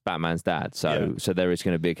 that's Batman's dad, so there is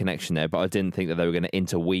going to be a connection there, but I didn't think that they were going to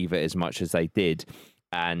interweave it as much as they did.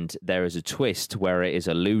 And there is a twist where it is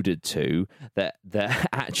alluded to that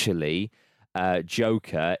actually...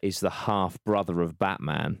 Joker is the half brother of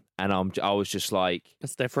Batman, and I was just like,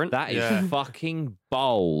 that's different. That is fucking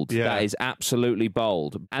bold. That is absolutely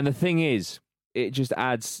bold. And the thing is, it just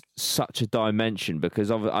adds such a dimension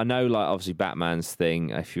because I know, like, obviously Batman's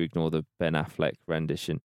thing, if you ignore the Ben Affleck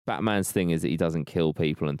rendition, Batman's thing is that he doesn't kill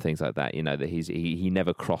people and things like that. You know, that he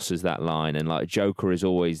never crosses that line. And like Joker is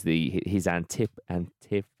always his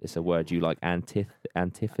it's a word you like, antithesis. The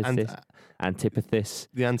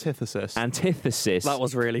antithesis. Antithesis. That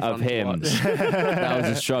was really fun of him. That was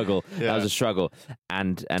a struggle. Yeah. That was a struggle.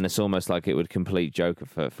 And it's almost like it would complete Joker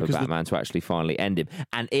for Batman to actually finally end him.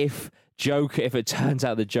 And if it turns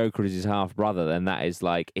out the Joker is his half brother, then that is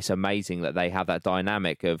like, it's amazing that they have that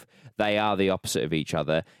dynamic of they are the opposite of each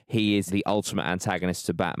other. He is the ultimate antagonist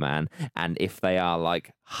to Batman, and if they are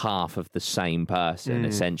like half of the same person,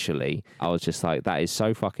 essentially, I was just like, that is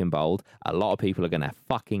so fucking bold. A lot of people are gonna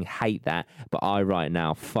fucking hate that, but I right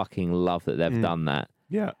now fucking love that they've done that.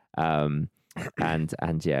 Yeah.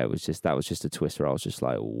 And yeah, that was just a twist where I was just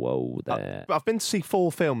like, whoa there. I've been to see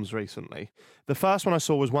 4 films recently. The first one I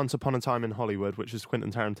saw was Once Upon a Time in Hollywood, which is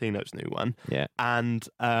Quentin Tarantino's new one. Yeah. And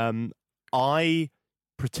I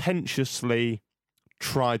pretentiously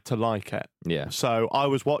tried to like it. Yeah. So I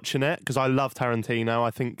was watching it because I love Tarantino.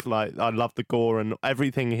 I think like I love the gore and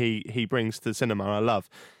everything he brings to cinema. I love.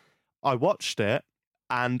 I watched it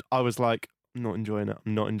and I was like, I'm not enjoying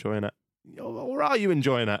it. Or are you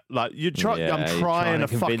enjoying it? Like I'm trying to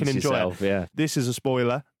fucking enjoy it. Yeah. This is a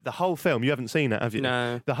spoiler. The whole film, you haven't seen it, have you?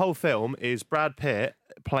 No. The whole film is Brad Pitt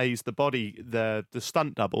plays the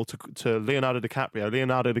stunt double to Leonardo DiCaprio.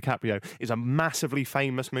 Leonardo DiCaprio is a massively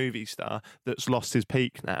famous movie star that's lost his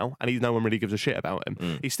peak now, and no one really gives a shit about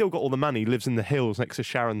him. He's still got all the money, lives in the hills next to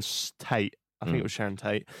Sharon Tate. I think it was Sharon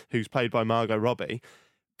Tate, who's played by Margot Robbie.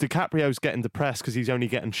 DiCaprio's getting depressed because he's only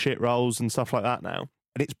getting shit roles and stuff like that now.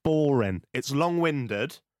 And it's boring. It's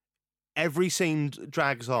long-winded. Every scene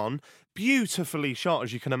drags on. Beautifully shot,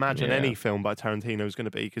 as you can imagine any film by Tarantino is going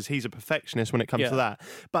to be, because he's a perfectionist when it comes to that.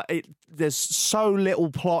 But there's so little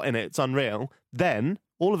plot in it, it's unreal. Then,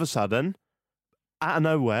 all of a sudden, out of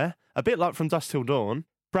nowhere, a bit like From Dusk Till Dawn,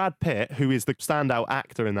 Brad Pitt, who is the standout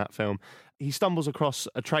actor in that film, he stumbles across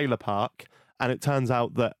a trailer park, and it turns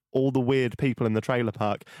out that all the weird people in the trailer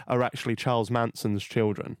park are actually Charles Manson's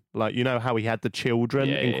children. Like, you know how he had the children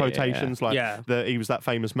in quotations? He was that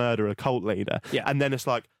famous murderer, cult leader. Yeah. And then it's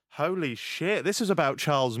like, holy shit, this is about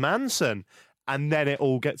Charles Manson. And then it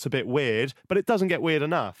all gets a bit weird, but it doesn't get weird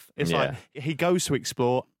enough. It's like he goes to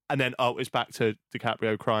explore, and then, it's back to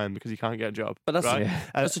DiCaprio crying because he can't get a job. But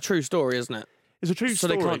that's a true story, isn't it? It's a true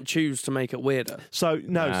story. So they can't choose to make it weirder. So,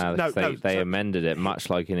 they amended it, much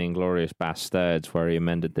like in Inglourious Basterds, where he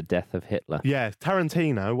amended the death of Hitler. Yeah,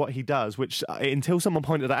 Tarantino, what he does, which until someone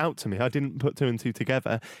pointed it out to me, I didn't put 2 and 2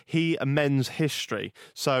 together, he amends history.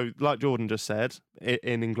 So, like Jordan just said,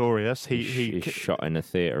 in Inglourious, he's shot in a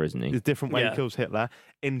theatre, isn't he? There's a different way he kills Hitler.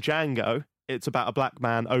 In Django, it's about a black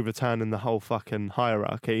man overturning the whole fucking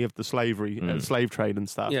hierarchy of the slave trade and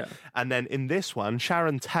stuff. Yeah. And then in this one,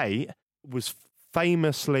 Sharon Tate was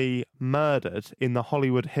famously murdered in the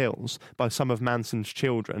Hollywood Hills by some of Manson's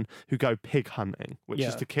children who go pig hunting, which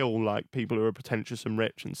is to kill like people who are pretentious and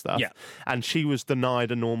rich and stuff. Yeah. And she was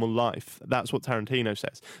denied a normal life. That's what Tarantino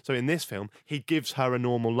says. So in this film, he gives her a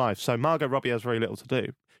normal life. So Margot Robbie has very little to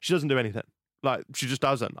do. She doesn't do anything. Like, she just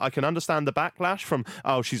doesn't. I can understand the backlash from,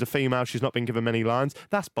 she's a female, she's not been given many lines.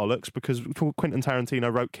 That's bollocks, because Quentin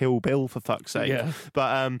Tarantino wrote Kill Bill, for fuck's sake. Yeah.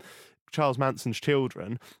 But Charles Manson's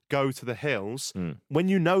children go to the hills. When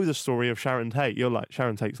you know the story of Sharon Tate, you're like,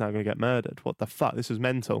 Sharon Tate's now going to get murdered. What the fuck? This is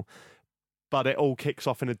mental. But it all kicks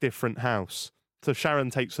off in a different house. So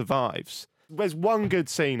Sharon Tate survives. There's one good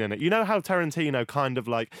scene in it. You know how Tarantino kind of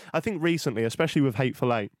like, I think recently, especially with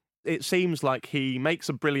Hateful Eight, it seems like he makes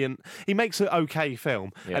an okay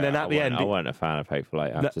film. Yeah, and then at the end... I weren't a fan of Hateful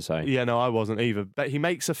Eight, I have to say. Yeah, no, I wasn't either. But he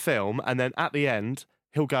makes a film, and then at the end,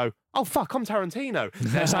 he'll go, oh, fuck, I'm Tarantino.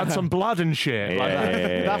 Let's add some blood and shit.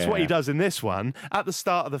 That's what he does in this one. At the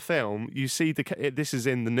start of the film, you see, this is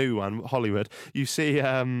in the new one, Hollywood, you see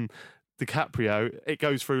DiCaprio, it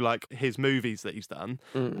goes through like his movies that he's done.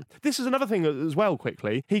 This is another thing as well,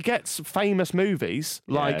 quickly. He gets famous movies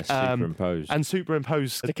like superimposed and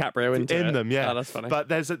superimpose DiCaprio in them. Yeah, that's funny. But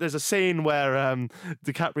there's a scene where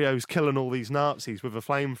DiCaprio's killing all these Nazis with a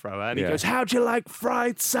flamethrower, and he goes, "How'd you like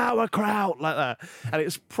fried sauerkraut?" like that, and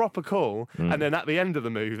it's proper cool. And then at the end of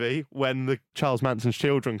the movie, when the Charles Manson's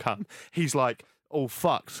children come, he's like all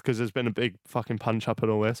fucked because there's been a big fucking punch up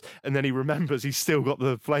and all this, and then he remembers he's still got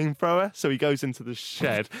the flamethrower, so he goes into the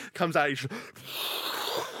shed, comes out, he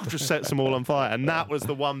just sets them all on fire. And that was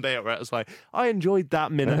the one bit where it was like, I enjoyed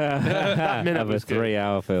that minute. That minute was a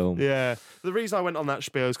 3-hour film. Yeah. The reason I went on that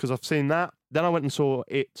spiel is because I've seen that. Then I went and saw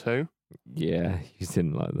It Too, Yeah, you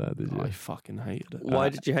didn't like that, did you? I fucking hated it. Why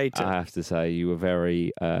did you hate it? I have to say, you were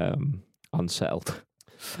very unsettled.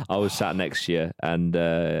 I was sat next to you, and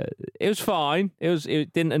it was fine.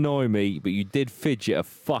 It didn't annoy me, but you did fidget a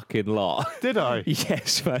fucking lot. Did I?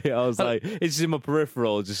 Yes, mate. I was like, it's in my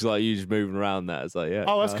peripheral, just like you just moving around that. It's like, yeah.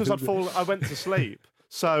 Oh, that's because I went to sleep.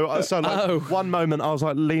 So one moment I was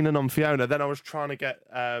like leaning on Fiona, then I was trying to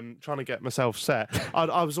get myself set.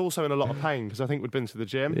 I was also in a lot of pain because I think we'd been to the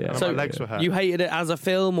gym and my legs were hurt. You hated it as a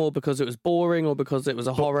film, or because it was boring, or because it was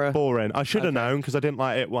a horror? Boring. I should have known because I didn't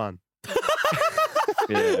like It One.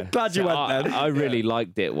 Yeah. Glad you went then. I really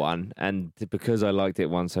liked It One, and because I liked It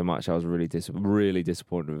One so much, I was really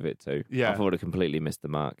disappointed with it too. Yeah. I thought it completely missed the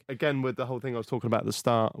mark. Again, with the whole thing I was talking about at the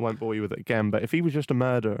start, I won't bore you with it again, but if he was just a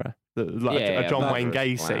murderer, a John Wayne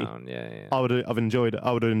Gacy, I would have enjoyed it.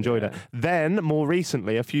 I would have enjoyed it. Then, more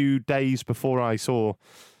recently, a few days before I saw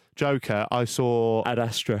Joker, I saw Ad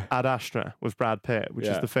Astra with Brad Pitt, which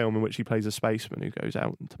is the film in which he plays a spaceman who goes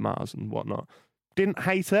out to Mars and whatnot. Didn't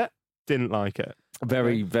hate it, didn't like it.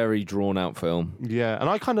 Very, very drawn out film. Yeah, and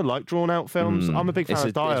I kind of like drawn out films. I'm a big fan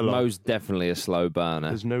of dialogue. It's most definitely a slow burner.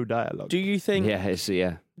 There's no dialogue. Do you think?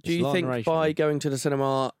 Do you think by going to the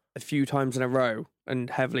cinema a few times in a row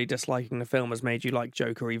and heavily disliking the film has made you like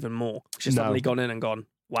Joker even more? Just suddenly gone in and gone,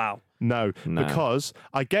 wow. No, because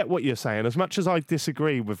I get what you're saying. As much as I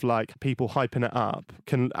disagree with like people hyping it up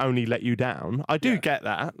can only let you down, I do get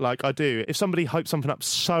that. Like I do. If somebody hypes something up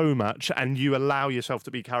so much and you allow yourself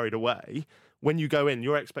to be carried away, when you go in,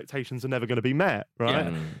 your expectations are never going to be met, right?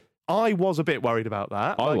 Yeah. I was a bit worried about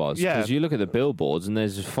that. Because you look at the billboards and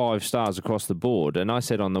there's 5 stars across the board. And I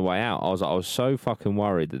said on the way out, I was so fucking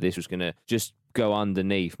worried that this was going to just go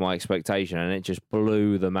underneath my expectation, and it just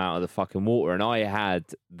blew them out of the fucking water. And I had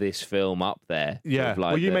this film up there. Yeah,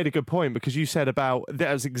 well, you made a good point because you said about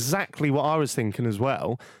that was exactly what I was thinking as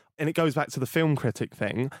well. And it goes back to the film critic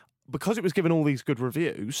thing. Because it was given all these good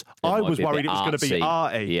reviews, I was worried it was going to be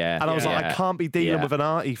arty. Yeah, and I was like, I can't be dealing with an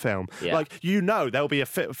arty film. Yeah. Like, there'll be a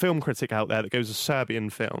film critic out there that goes, a Serbian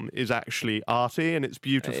film is actually arty and it's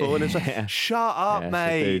beautiful. And it's like, shut up,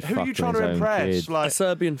 mate. Who are you trying to impress? Like, a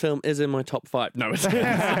Serbian film is in my top 5. No, it's not.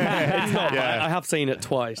 I have seen it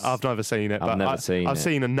twice. I've never seen it, but I've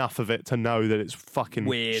seen enough of it to know that it's fucking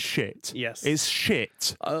weird shit. Yes. It's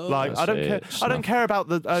shit. Like, I don't care about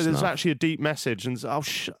the, there's actually a deep message.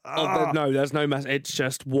 And no, there's no message. It's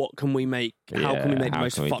just what can we make? How can we make the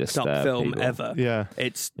most fucked up film ever? Yeah,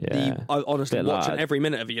 it's I honestly watching every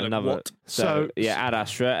minute of it. You're like, what? So Ad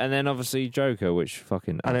Astra, and then obviously Joker, which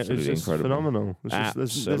fucking absolutely it's incredible, phenomenal.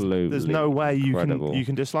 There's no way you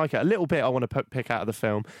can dislike it. A little bit I want to pick out of the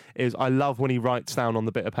film is I love when he writes down on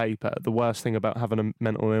the bit of paper the worst thing about having a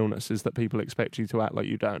mental illness is that people expect you to act like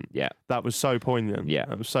you don't. Yeah, that was so poignant. Yeah,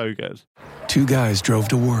 that was so good. 2 guys drove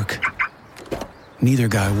to work. Neither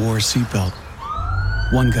guy wore a seatbelt.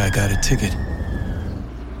 One guy got a ticket.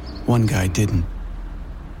 One guy didn't.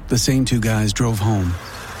 The same 2 guys drove home.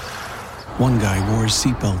 One guy wore a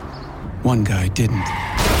seatbelt. One guy didn't.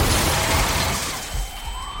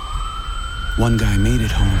 One guy made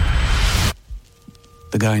it home.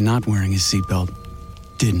 The guy not wearing his seatbelt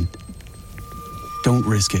didn't. Don't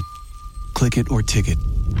risk it. Click it or ticket.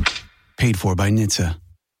 Paid for by NHTSA.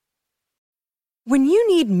 When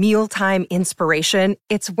you need mealtime inspiration,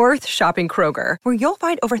 it's worth shopping Kroger, where you'll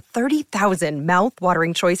find over 30,000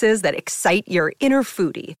 mouth-watering choices that excite your inner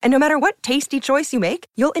foodie. And no matter what tasty choice you make,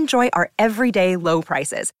 you'll enjoy our everyday low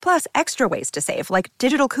prices, plus extra ways to save, like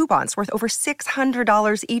digital coupons worth over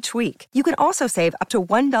 $600 each week. You can also save up to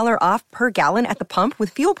 $1 off per gallon at the pump with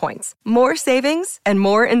fuel points. More savings and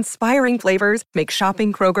more inspiring flavors make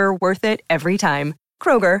shopping Kroger worth it every time.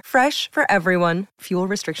 Kroger, fresh for everyone. Fuel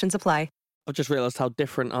restrictions apply. I've just realised how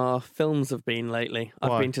different our films have been lately.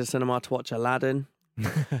 I've been to the cinema to watch Aladdin,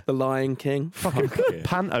 The Lion King. Fucking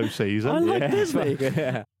Panto season. I like Disney.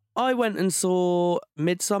 Yeah. I went and saw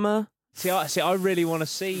Midsommar. See, I really want to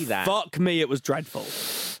see that. Fuck me, it was dreadful.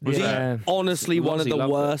 Honestly, one of the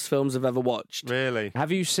worst films I've ever watched. Really?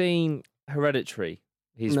 Have you seen Hereditary?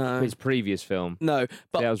 His previous film. No,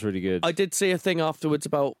 but that was really good. I did see a thing afterwards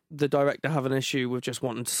about the director having an issue with just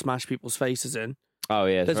wanting to smash people's faces in. Oh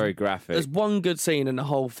yeah, it's very graphic. There's one good scene in the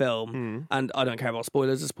whole film, and I don't care about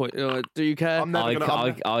spoilers at this point. Do you care?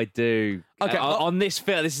 I do. Okay, on this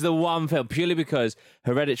film, this is the one film purely because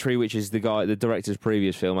Hereditary, which is the director's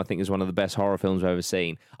previous film, I think is one of the best horror films I've ever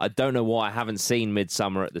seen. I don't know why I haven't seen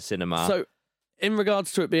Midsommar at the cinema. So, in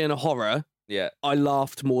regards to it being a horror, I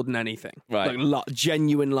laughed more than anything. Right. Like,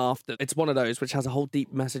 genuine laughter. It's one of those which has a whole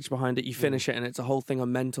deep message behind it. You finish it and it's a whole thing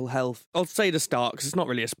on mental health. I'll say the start because it's not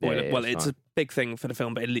really a spoiler. It's a big thing for the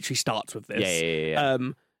film, but it literally starts with this. Yeah.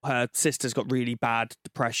 her sister's got really bad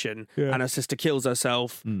depression and her sister kills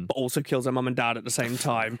herself, but also kills her mum and dad at the same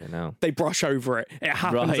time. They brush over it. It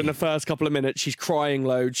happens in the first couple of minutes. She's crying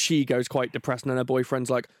loads. She goes quite depressed, and then her boyfriend's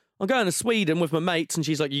like, I'm going to Sweden with my mates. And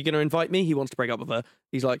she's like, you going to invite me? He wants to break up with her.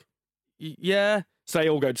 He's like, yeah. So they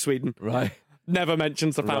all go to Sweden. Right. Never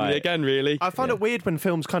mentions the family again, really. I find it weird when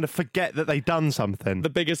films kind of forget that they've done something. The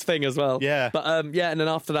biggest thing as well. Yeah. But and then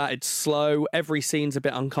after that, it's slow. Every scene's a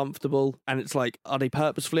bit uncomfortable. And it's like, are they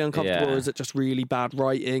purposefully uncomfortable or is it just really bad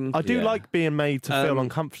writing? I do like being made to feel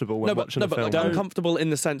uncomfortable when watching a film. But uncomfortable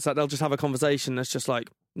in the sense that they'll just have a conversation that's just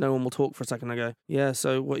like, no one will talk for a second. I go, yeah,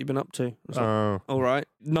 so what have you been up to? Like, all right.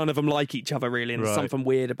 None of them like each other, really, and there's something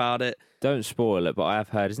weird about it. Don't spoil it, but I have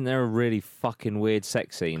heard, isn't there a really fucking weird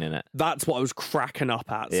sex scene in it? That's what I was cracking up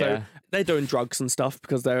at. So they're doing drugs and stuff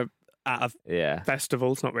because they're at a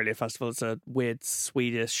festival. It's not really a festival. It's a weird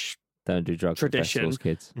Swedish don't do drugs tradition,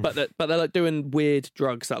 kids. But they're like doing weird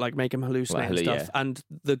drugs that like make them hallucinate and stuff. And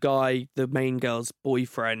the guy, the main girl's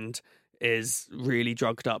boyfriend, is really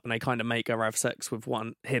drugged up, and they kind of make her have sex with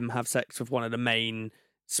one of the main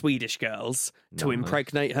Swedish girls to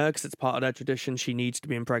impregnate her because it's part of their tradition. She needs to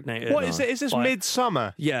be impregnated. What is it? Is this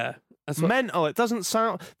Midsummer? Yeah. Mental. It doesn't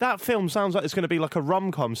sound. That film sounds like it's going to be like a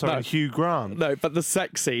rom-com starring Hugh Grant. No, but the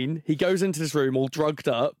sex scene, he goes into this room all drugged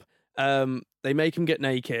up. They make him get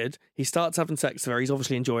naked. He starts having sex with her. He's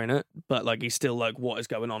obviously enjoying it, but like he's still like, what is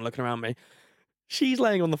going on? Looking around me. She's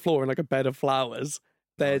laying on the floor in like a bed of flowers.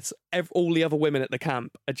 There's all the other women at the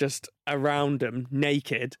camp are just around him,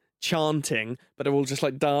 naked, chanting, but they're all just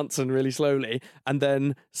like dancing really slowly. And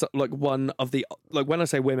then like one of the, like when I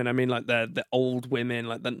say women, I mean like the old women,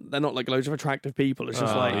 like they're not like loads of attractive people. It's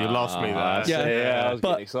just like, you lost me there. Yeah, I was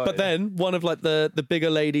getting excited. But then one of like the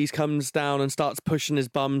bigger ladies comes down and starts pushing his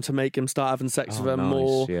bum to make him start having sex with her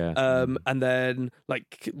more. Yeah. And then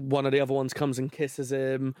like one of the other ones comes and kisses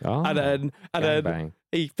him, and then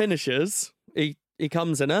he finishes. He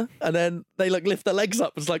comes in her, and then they like lift their legs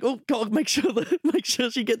up. It's like, oh God, make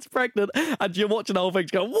sure she gets pregnant. And you're watching the whole thing,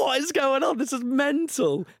 going, what is going on? This is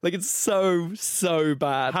mental. Like it's so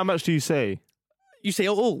bad. How much do you see? You see it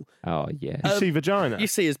all. Oh yeah. You see vagina. You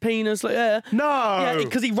see his penis. Like No. Yeah,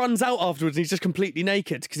 because he runs out afterwards and he's just completely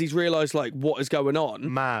naked because he's realised like what is going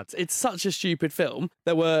on. Mad. It's such a stupid film.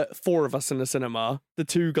 There were 4 of us in the cinema. The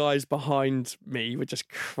 2 guys behind me were just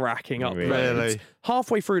cracking up. Really?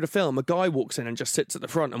 Halfway through the film, a guy walks in and just sits at the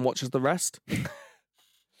front and watches the rest.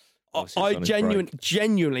 I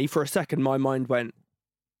genuinely, for a second, my mind went,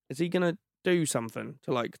 is he going to do something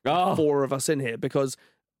to like 4 of us in here? Because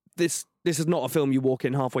this is not a film you walk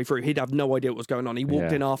in halfway through. He'd have no idea what was going on. He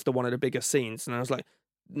walked in after one of the biggest scenes, and I was like,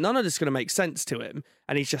 none of this is going to make sense to him.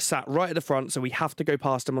 And he's just sat right at the front, so we have to go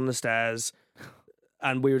past him on the stairs.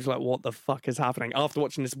 And we were just like, what the fuck is happening? After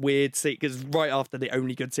watching this weird scene, because right after the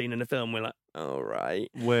only good scene in the film, we're like, all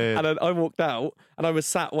right. Weird. And then I walked out, and I was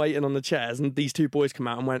sat waiting on the chairs, and these 2 boys come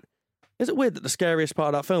out and went, is it weird that the scariest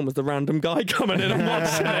part of that film was the random guy coming in and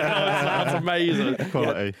watching it? I was like, that's amazing.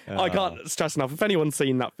 Quality. I can't stress enough. If anyone's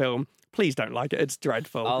seen that film, please don't like it. It's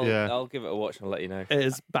dreadful. I'll give it a watch and I'll let you know. It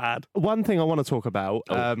is bad. One thing I want to talk about,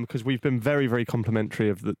 because we've been very, very complimentary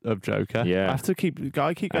of Joker. Yeah. I have to keep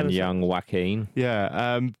going. And young Joaquin.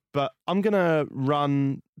 Yeah. But I'm going to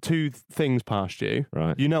run 2 things past you.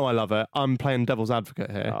 Right. You know I love it. I'm playing devil's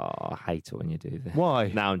advocate here. Oh, I hate it when you do this.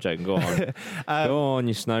 Why? No, I'm joking. Go on. Go on,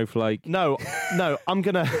 you snowflake. No, I'm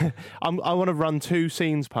going to... I want to run 2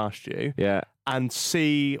 scenes past you. Yeah. And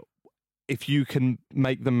see if you can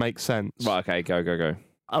make them make sense. Right, okay, go.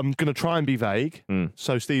 I'm going to try and be vague.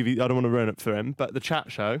 So, Stevie, I don't want to ruin it for him, but the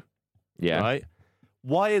chat show, right?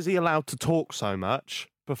 Why is he allowed to talk so much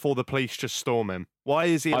before the police just storm him? Why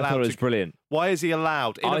is he allowed I thought it was brilliant. Why is he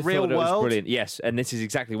allowed? In a real world? world? Was brilliant, yes. And this is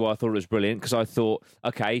exactly why I thought it was brilliant, because I thought,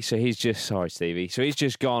 okay, so he's just... Sorry, Stevie. So he's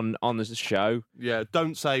just gone on the show. Yeah,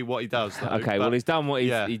 don't say what he does, though. Okay, well, he's done what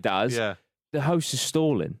he does. Yeah. The host is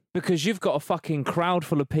stalling because you've got a fucking crowd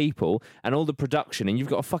full of people and all the production, and you've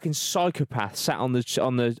got a fucking psychopath sat on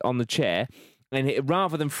the chair, and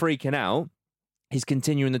rather than freaking out, he's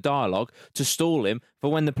continuing the dialogue to stall him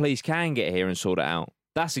for when the police can get here and sort it out.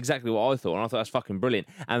 That's exactly what I thought, and I thought that's fucking brilliant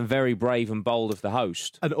and very brave and bold of the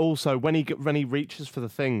host. And also, when he reaches for the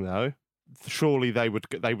thing, though, surely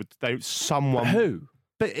someone who.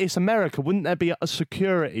 But it's America. Wouldn't there be a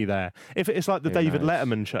security there? If it's like the David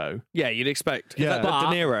Letterman show. Yeah, you'd expect. Yeah. De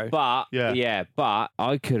Niro. But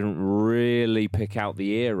I couldn't really pick out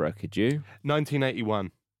the era, could you?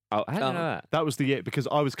 1981. Oh, how do you know that? That was the year, because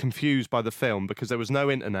I was confused by the film because there was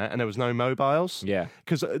no internet and there was no mobiles. Yeah.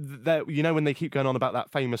 Because, you know, when they keep going on about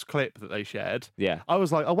that famous clip that they shared, Yeah. I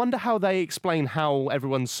was like, I wonder how they explain how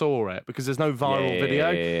everyone saw it, because there's no viral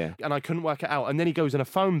video. Yeah. And I couldn't work it out. And then he goes in a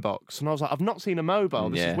phone box and I was like, I've not seen a mobile.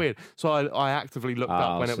 This is weird. So I actively looked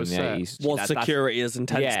up when it was set. Was security as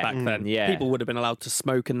intense back then? Yeah. People would have been allowed to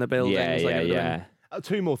smoke in the buildings. Yeah.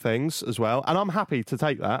 Two more things as well, and I'm happy to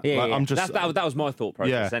take that. Yeah, I'm just that was my thought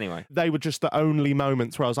process anyway. They were just the only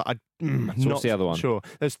moments where I was like, not what's the other one? Sure.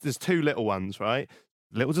 There's two little ones, right?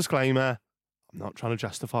 Little disclaimer, I'm not trying to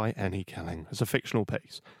justify any killing. It's a fictional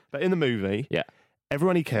piece. But in the movie,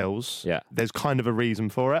 everyone he kills, there's kind of a reason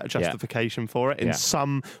for it, a justification for it in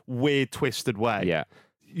some weird, twisted way. Yeah.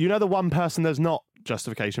 You know the one person there's not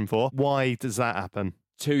justification for? Why does that happen?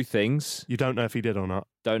 Two things. You don't know if he did or not.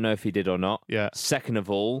 Don't know if he did or not. Yeah. Second of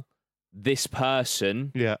all, this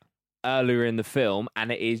person Yeah. earlier in the film,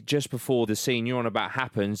 and it is just before the scene you're on about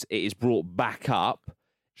happens, it is brought back up,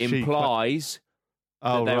 implies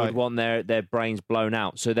that they would want their brains blown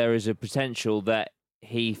out. So there is a potential that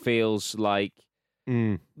he feels like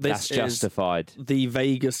that's justified. The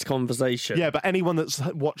vaguest conversation. Yeah, but anyone that's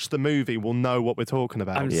watched the movie will know what we're talking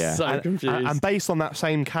about. I'm so confused. And based on that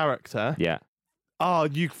same character,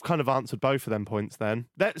 you've kind of answered both of them points then.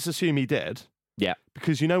 Let's assume he did. Yeah.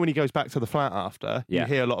 Because you know when he goes back to the flat after, you Yeah.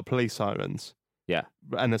 hear a lot of police sirens. Yeah.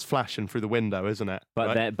 And there's flashing through the window, isn't it?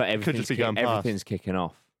 But Right? but Could just be going past. everything's kicking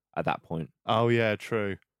off at that point. Oh, yeah,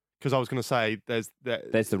 true. Because I was going to say, there's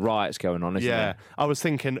the riots going on, isn't there? I was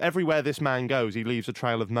thinking everywhere this man goes, he leaves a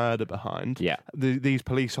trail of murder behind. Yeah. These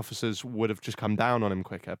police officers would have just come down on him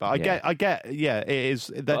quicker. But I get, it is.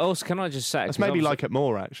 That, But also, can I just say... let's maybe like it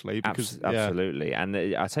more, actually. Because Absolutely. And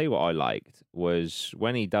I tell you what I liked was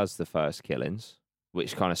when he does the first killings,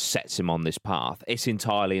 which kind of sets him on this path, it's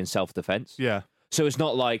entirely in self-defense. Yeah. So it's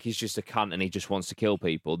not like he's just a cunt and he just wants to kill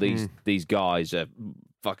people. These guys are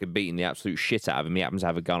fucking beating the absolute shit out of him. He happens to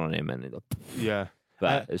have a gun on him, and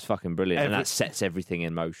but it's fucking brilliant, and that sets everything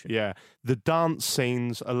in motion. Yeah, the dance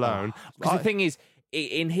scenes alone. Because the thing is,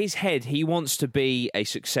 in his head, he wants to be a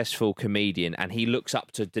successful comedian, and he looks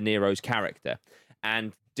up to De Niro's character.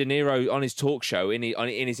 And De Niro on his talk show, in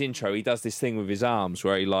his intro, he does this thing with his arms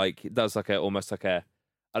where he does almost like a.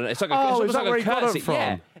 I don't know, it's like is that where he got it from?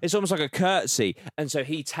 Yeah, it's almost like a curtsy, and so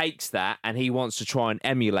he takes that and he wants to try and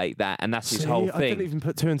emulate that, and that's his whole thing. I didn't even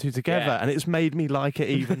put two and two together, and it's made me like it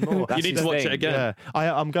even more. You need to watch it again.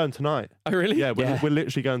 Yeah, I'm going tonight. Oh, really? Yeah, we're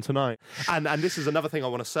literally going tonight. And this is another thing I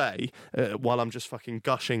want to say while I'm just fucking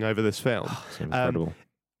gushing over this film. It's incredible.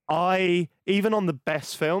 Even on the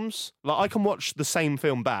best films, like I can watch the same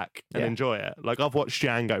film back and enjoy it. Like I've watched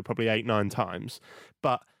Django probably 8-9 times,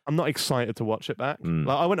 but I'm not excited to watch it back.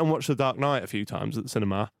 Like I went and watched The Dark Knight a few times at the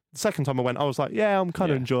cinema. The second time I went, I was like, I'm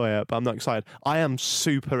kind of enjoy it, but I'm not excited. I am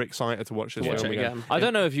super excited to watch this film again. I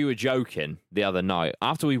don't know if you were joking the other night.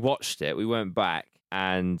 After we watched it, we went back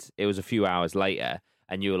and it was a few hours later.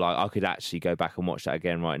 And you were like, I could actually go back and watch that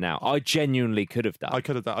again right now. I genuinely could have done. I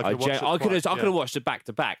could have done. I could have watched it back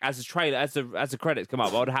to back as the trailer, as the credits come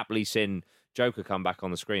up. I would have happily seen Joker come back on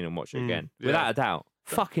the screen and watch it again, without a doubt.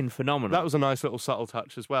 Fucking phenomenal. That was a nice little subtle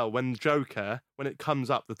touch as well. When Joker, when it comes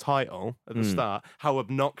up the title at the start, how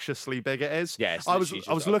obnoxiously big it is. Yeah, I was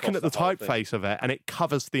looking at the typeface of it, and it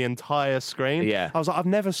covers the entire screen. Yeah, I was like, I've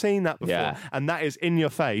never seen that before, Yeah. and that is in your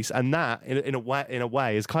face, and that in a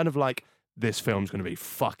way is kind of like, this film's going to be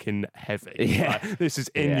fucking heavy. Yeah. Like, this is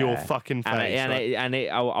in your fucking face.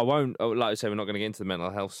 I won't, like I say, we're not going to get into the mental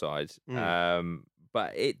health side,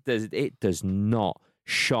 but it does not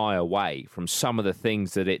shy away from some of the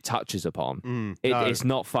things that it touches upon. It's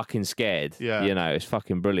not fucking scared. Yeah. You know, it's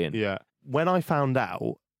fucking brilliant. Yeah. When I found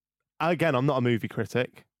out, again, I'm not a movie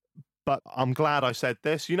critic, but I'm glad I said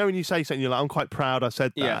this. You know, when you say something, you're like, I'm quite proud I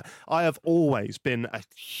said that. Yeah. I have always been a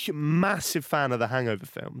massive fan of the Hangover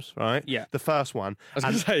films, right? Yeah. The first one. I was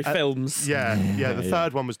going to say films. Yeah. The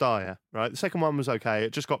third one was dire, right? The second one was okay.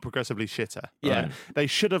 It just got progressively shitter. Yeah. Right? They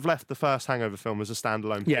should have left the first Hangover film as a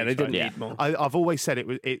standalone Yeah, piece, they didn't right? need more. I've always said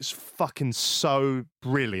it's fucking so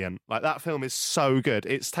brilliant. Like, that film is so good.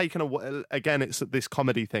 It's taken away, again, it's this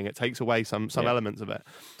comedy thing. It takes away some elements of it.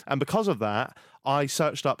 And because of that, I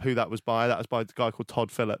searched up who that was by. That was by a guy called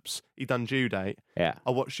Todd Phillips. He done Due Date. Yeah. I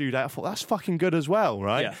watched Due Date. I thought, that's fucking good as well,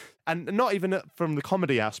 right? Yeah. And not even from the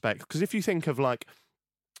comedy aspect, because if you think of like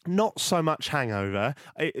Not so much Hangover.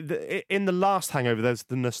 In the last Hangover, there's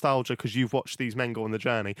the nostalgia because you've watched these men go on the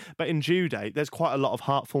journey. But in Due Date, there's quite a lot of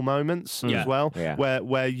heartful moments as well,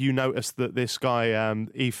 where you notice that this guy,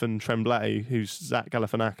 Ethan Tremblay, who's Zach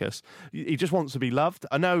Galifianakis, he just wants to be loved.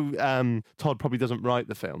 I know Todd probably doesn't write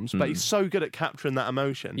the films, but he's so good at capturing that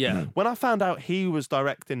emotion. Yeah. When I found out he was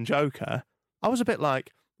directing Joker, I was a bit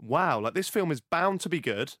like, wow, like this film is bound to be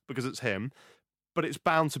good because it's him, but it's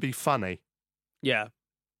bound to be funny. Yeah.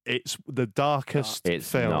 It's the darkest It's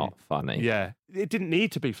film. not funny. Yeah. It didn't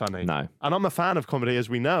need to be funny. No. And I'm a fan of comedy, as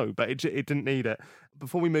we know, but it didn't need it.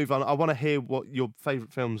 Before we move on, I want to hear what your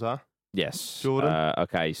favourite films are. Yes. Jordan?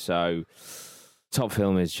 Okay, so top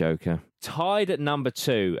film is Joker. Tied at number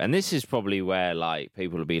 2, and this is probably where like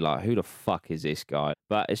people will be like, who the fuck is this guy?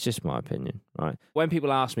 But it's just my opinion, right? When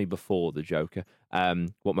people ask me before the Joker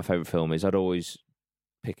what my favourite film is, I'd always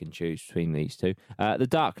pick and choose between these two. The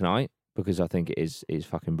Dark Knight, because I think it is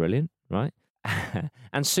fucking brilliant, right?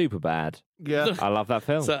 And Superbad. Yeah. I love that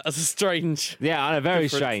film. So that's a strange. Yeah, I know, very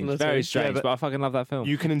difference in strange, the very two. strange, Yeah, but I fucking love that film.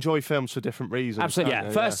 You can enjoy films for different reasons. Absolutely, can't yeah.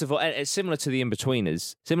 you? First of all, it's similar to The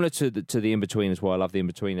Inbetweeners. Similar to the Inbetweeners, why I love The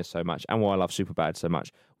Inbetweeners so much, and why I love Superbad so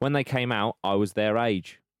much. When they came out, I was their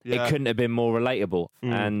age. Yeah. It couldn't have been more relatable.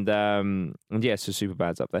 And yeah, so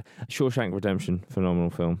Superbad's up there. Shawshank Redemption,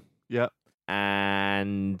 phenomenal film. Yeah.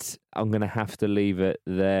 And I'm going to have to leave it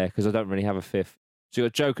there because I don't really have a fifth. So you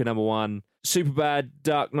got Joker number 1, Superbad,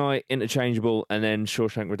 Dark Knight, interchangeable, and then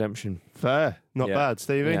Shawshank Redemption. Fair. Not Yeah. bad,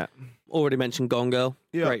 Stevie. Yeah, Already mentioned Gone Girl.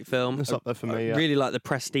 Yeah. Great film. It's up there for me, yeah. Really like The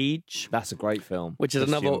Prestige. that's a great film. Which is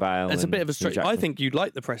Christian another. Bale It's a and bit of a Hugh stretch. I Jackman. think you'd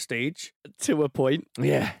like The Prestige to a point.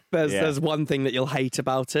 Yeah. There's one thing that you'll hate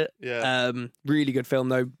about it. Yeah. Really good film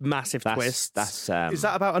though. Massive twist. That's Is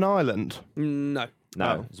that about an island? No.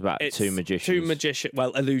 no. It's about It's two magicians.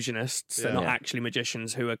 illusionists. They're Yeah. not actually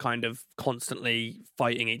magicians who are kind of constantly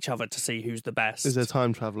fighting each other to see who's the best. Is there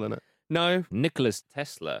time travel in it? No. Nicholas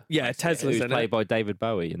Tesla. Yeah, Tesla's who's in played it. by David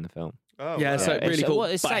Bowie in the film. Oh, Yeah, wow. so Yeah, really it's- cool. well,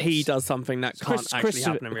 it's- but he does something that can't actually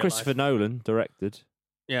happen in real Christopher life. Nolan directed.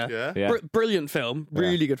 Yeah. Yeah. Yeah. Brilliant film,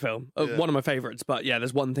 really good film. Yeah. One of my favorites. But yeah,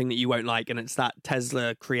 there's one thing that you won't like, and it's that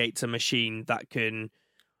Tesla creates a machine that can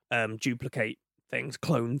duplicate things,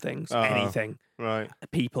 clone things, anything, Right.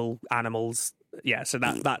 people, animals. Yeah, so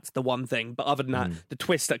that's the one thing. But other than that, the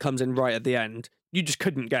twist that comes in right at the end, you just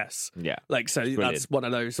couldn't guess. Yeah. Like, so Brilliant. that's one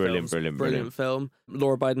of those Brilliant, films. brilliant. Film.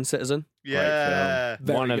 Laura Biden Citizen. Yeah.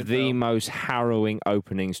 Very One of good the film. most harrowing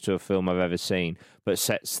openings to a film I've ever seen, but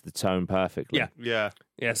sets the tone perfectly. Yeah. Yeah.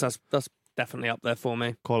 Yes, that's definitely up there for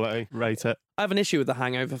me. Quality. Rate it. I have an issue with the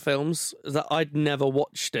Hangover films, is that I'd never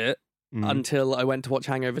watched it until I went to watch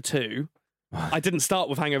Hangover 2. I didn't start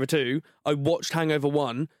with Hangover 2. I watched Hangover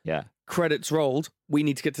 1. Yeah. Credits rolled. We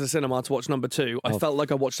need to get to the cinema to watch number 2. I felt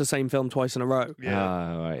like I watched the same film twice in a row. Yeah.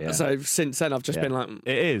 Oh, right, yeah. So since then, I've just been like,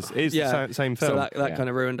 It is. It is Yeah. the same film. so that Yeah. kind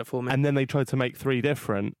of ruined it for me. And then they tried to make 3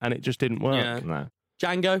 different, and it just didn't work. Yeah. No.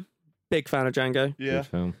 Django, big fan of Django. Yeah. Good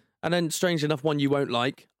film. And then, strangely enough, one you won't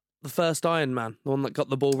like, the first Iron Man, the one that got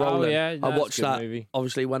the ball rolling. yeah, no, I that's a watched good that movie.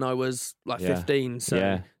 obviously when I was like Yeah. 15. So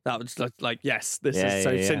Yeah. that was like yes, this Yeah, is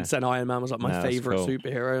so. yeah, yeah. Since then, Iron Man was like my No, that's favorite cool.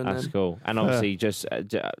 superhero. And That's then cool. And obviously,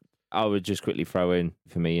 I would just quickly throw in,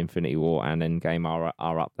 for me, Infinity War and Endgame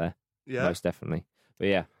are up there. Yeah. Most definitely. But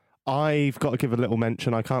yeah. I've got to give a little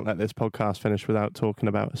mention. I can't let this podcast finish without talking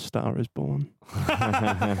about A Star Is Born.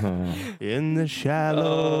 In the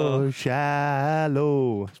shallow.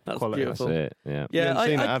 That's Quality. beautiful. That's it. Yeah. You yeah, haven't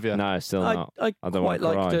seen it, I, have you? No, still I, not. I, I don't quite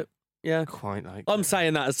wanna liked cry. it. Yeah, Quite like I'm it.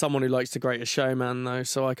 saying that as someone who likes The Greatest Showman, though,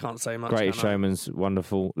 so I can't say much. Greatest can I? Showman's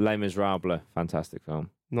wonderful. Les Miserables, fantastic film.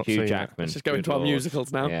 Not Hugh seen it. Jackman. Let's just go good into our lord.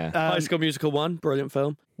 musicals now. Yeah. High School Musical 1, brilliant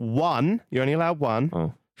film. One, you're only allowed one,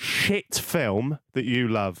 Oh. shit film that you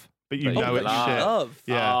love, but you That you know it's love. shit. Love.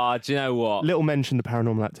 Yeah. Oh, do you know what? Little mention to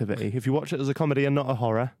Paranormal Activity. If you watch it as a comedy and not a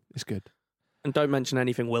horror, it's good. And don't mention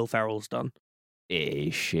anything Will Ferrell's done. It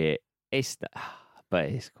is shit. But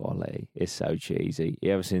it's quality. It's so cheesy.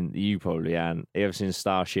 You probably haven't. You ever seen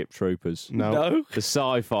Starship Troopers? No. The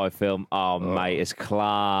sci-fi film. Oh, mate, it's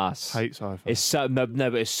class. Hate sci-fi. It's so but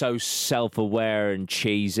it's so self-aware and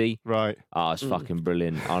cheesy. Right. Oh, it's fucking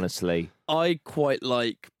brilliant. Honestly, I quite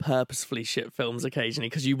like purposefully shit films occasionally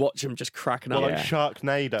because you watch them just cracking up. Well, Yeah. like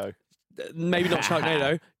Sharknado. Maybe not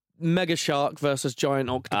Sharknado. Mega Shark versus Giant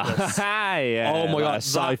Octopus. yeah. Oh my God,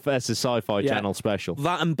 that's a sci-fi Yeah. channel special.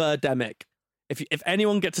 That and Birdemic. If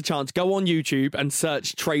anyone gets a chance, go on YouTube and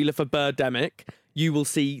search trailer for Birdemic. you will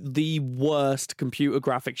see the worst computer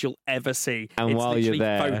graphics you'll ever see. And it's while you're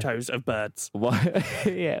there, photos of birds.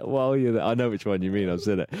 While you're there, I know which one you mean. I've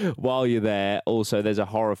seen it. While you're there, also there's a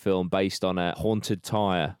horror film based on a haunted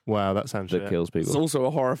tire. Wow, that sounds that kills people. There's also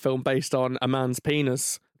a horror film based on a man's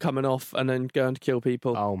penis coming off and then going to kill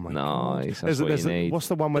people. Oh my god! Nice. That's what you need. What's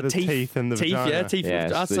the one with the teeth in the vagina? Yeah, teeth. Yeah,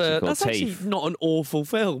 that's actually not an awful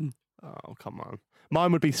film. Oh, come on.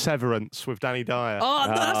 Mine would be Severance with Danny Dyer. Oh,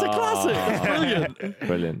 that's a classic. That's brilliant.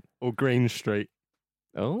 Brilliant. Or Green Street.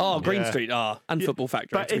 Oh, Green Yeah. Street. And Football Factory,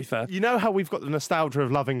 But to be fair. you know how we've got the nostalgia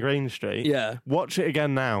of loving Green Street? Yeah. Watch it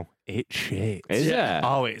again now. It's shit. Is it?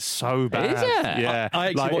 Oh, it's so bad. Is it? Yeah. I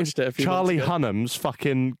actually watched it a few Charlie months ago. Hunnam's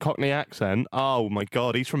fucking Cockney accent. Oh my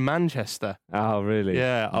god, he's from Manchester. Oh, really?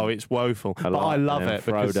 Yeah. Oh, it's woeful. I But like I love them. it.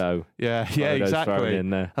 because- Frodo. Yeah, Frodo's exactly. thrown in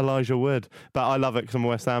there. Elijah Wood. But I love it because I'm a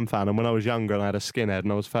West Ham fan. And when I was younger and I had a skinhead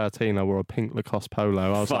and I was 13, I wore a pink Lacoste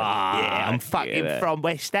polo. I was like, yeah, I'm fucking it. from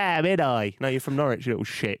West Ham, ain't I? No, you're from Norwich, you little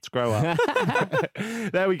shit. Grow up.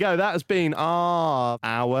 There we go. That has been our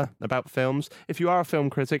hour about films. If you are a film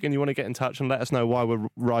critic and you want to get in touch and let us know why we're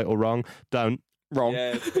right or wrong, don't. Wrong.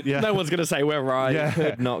 Yeah. No one's going to say we're right. Yeah.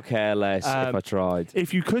 Could not care less if I tried.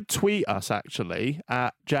 If you could tweet us actually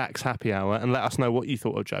at Jack's Happy Hour and let us know what you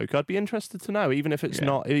thought of Joker, I'd be interested to know, even if it's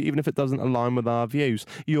not, even if it doesn't align with our views.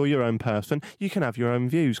 You're your own person. You can have your own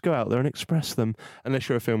views. Go out there and express them. Unless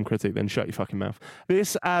you're a film critic, then shut your fucking mouth.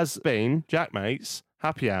 This has been Jack Mates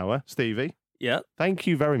Happy Hour. Stevie, Yeah. thank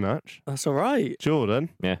you very much. That's all right. Jordan,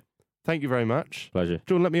 Yeah. thank you very much. Pleasure.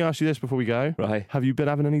 Jordan, let me ask you this before we go. Right. Have you been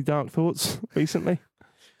having any dark thoughts recently?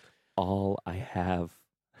 All I have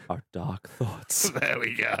are dark thoughts. There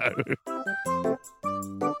we go.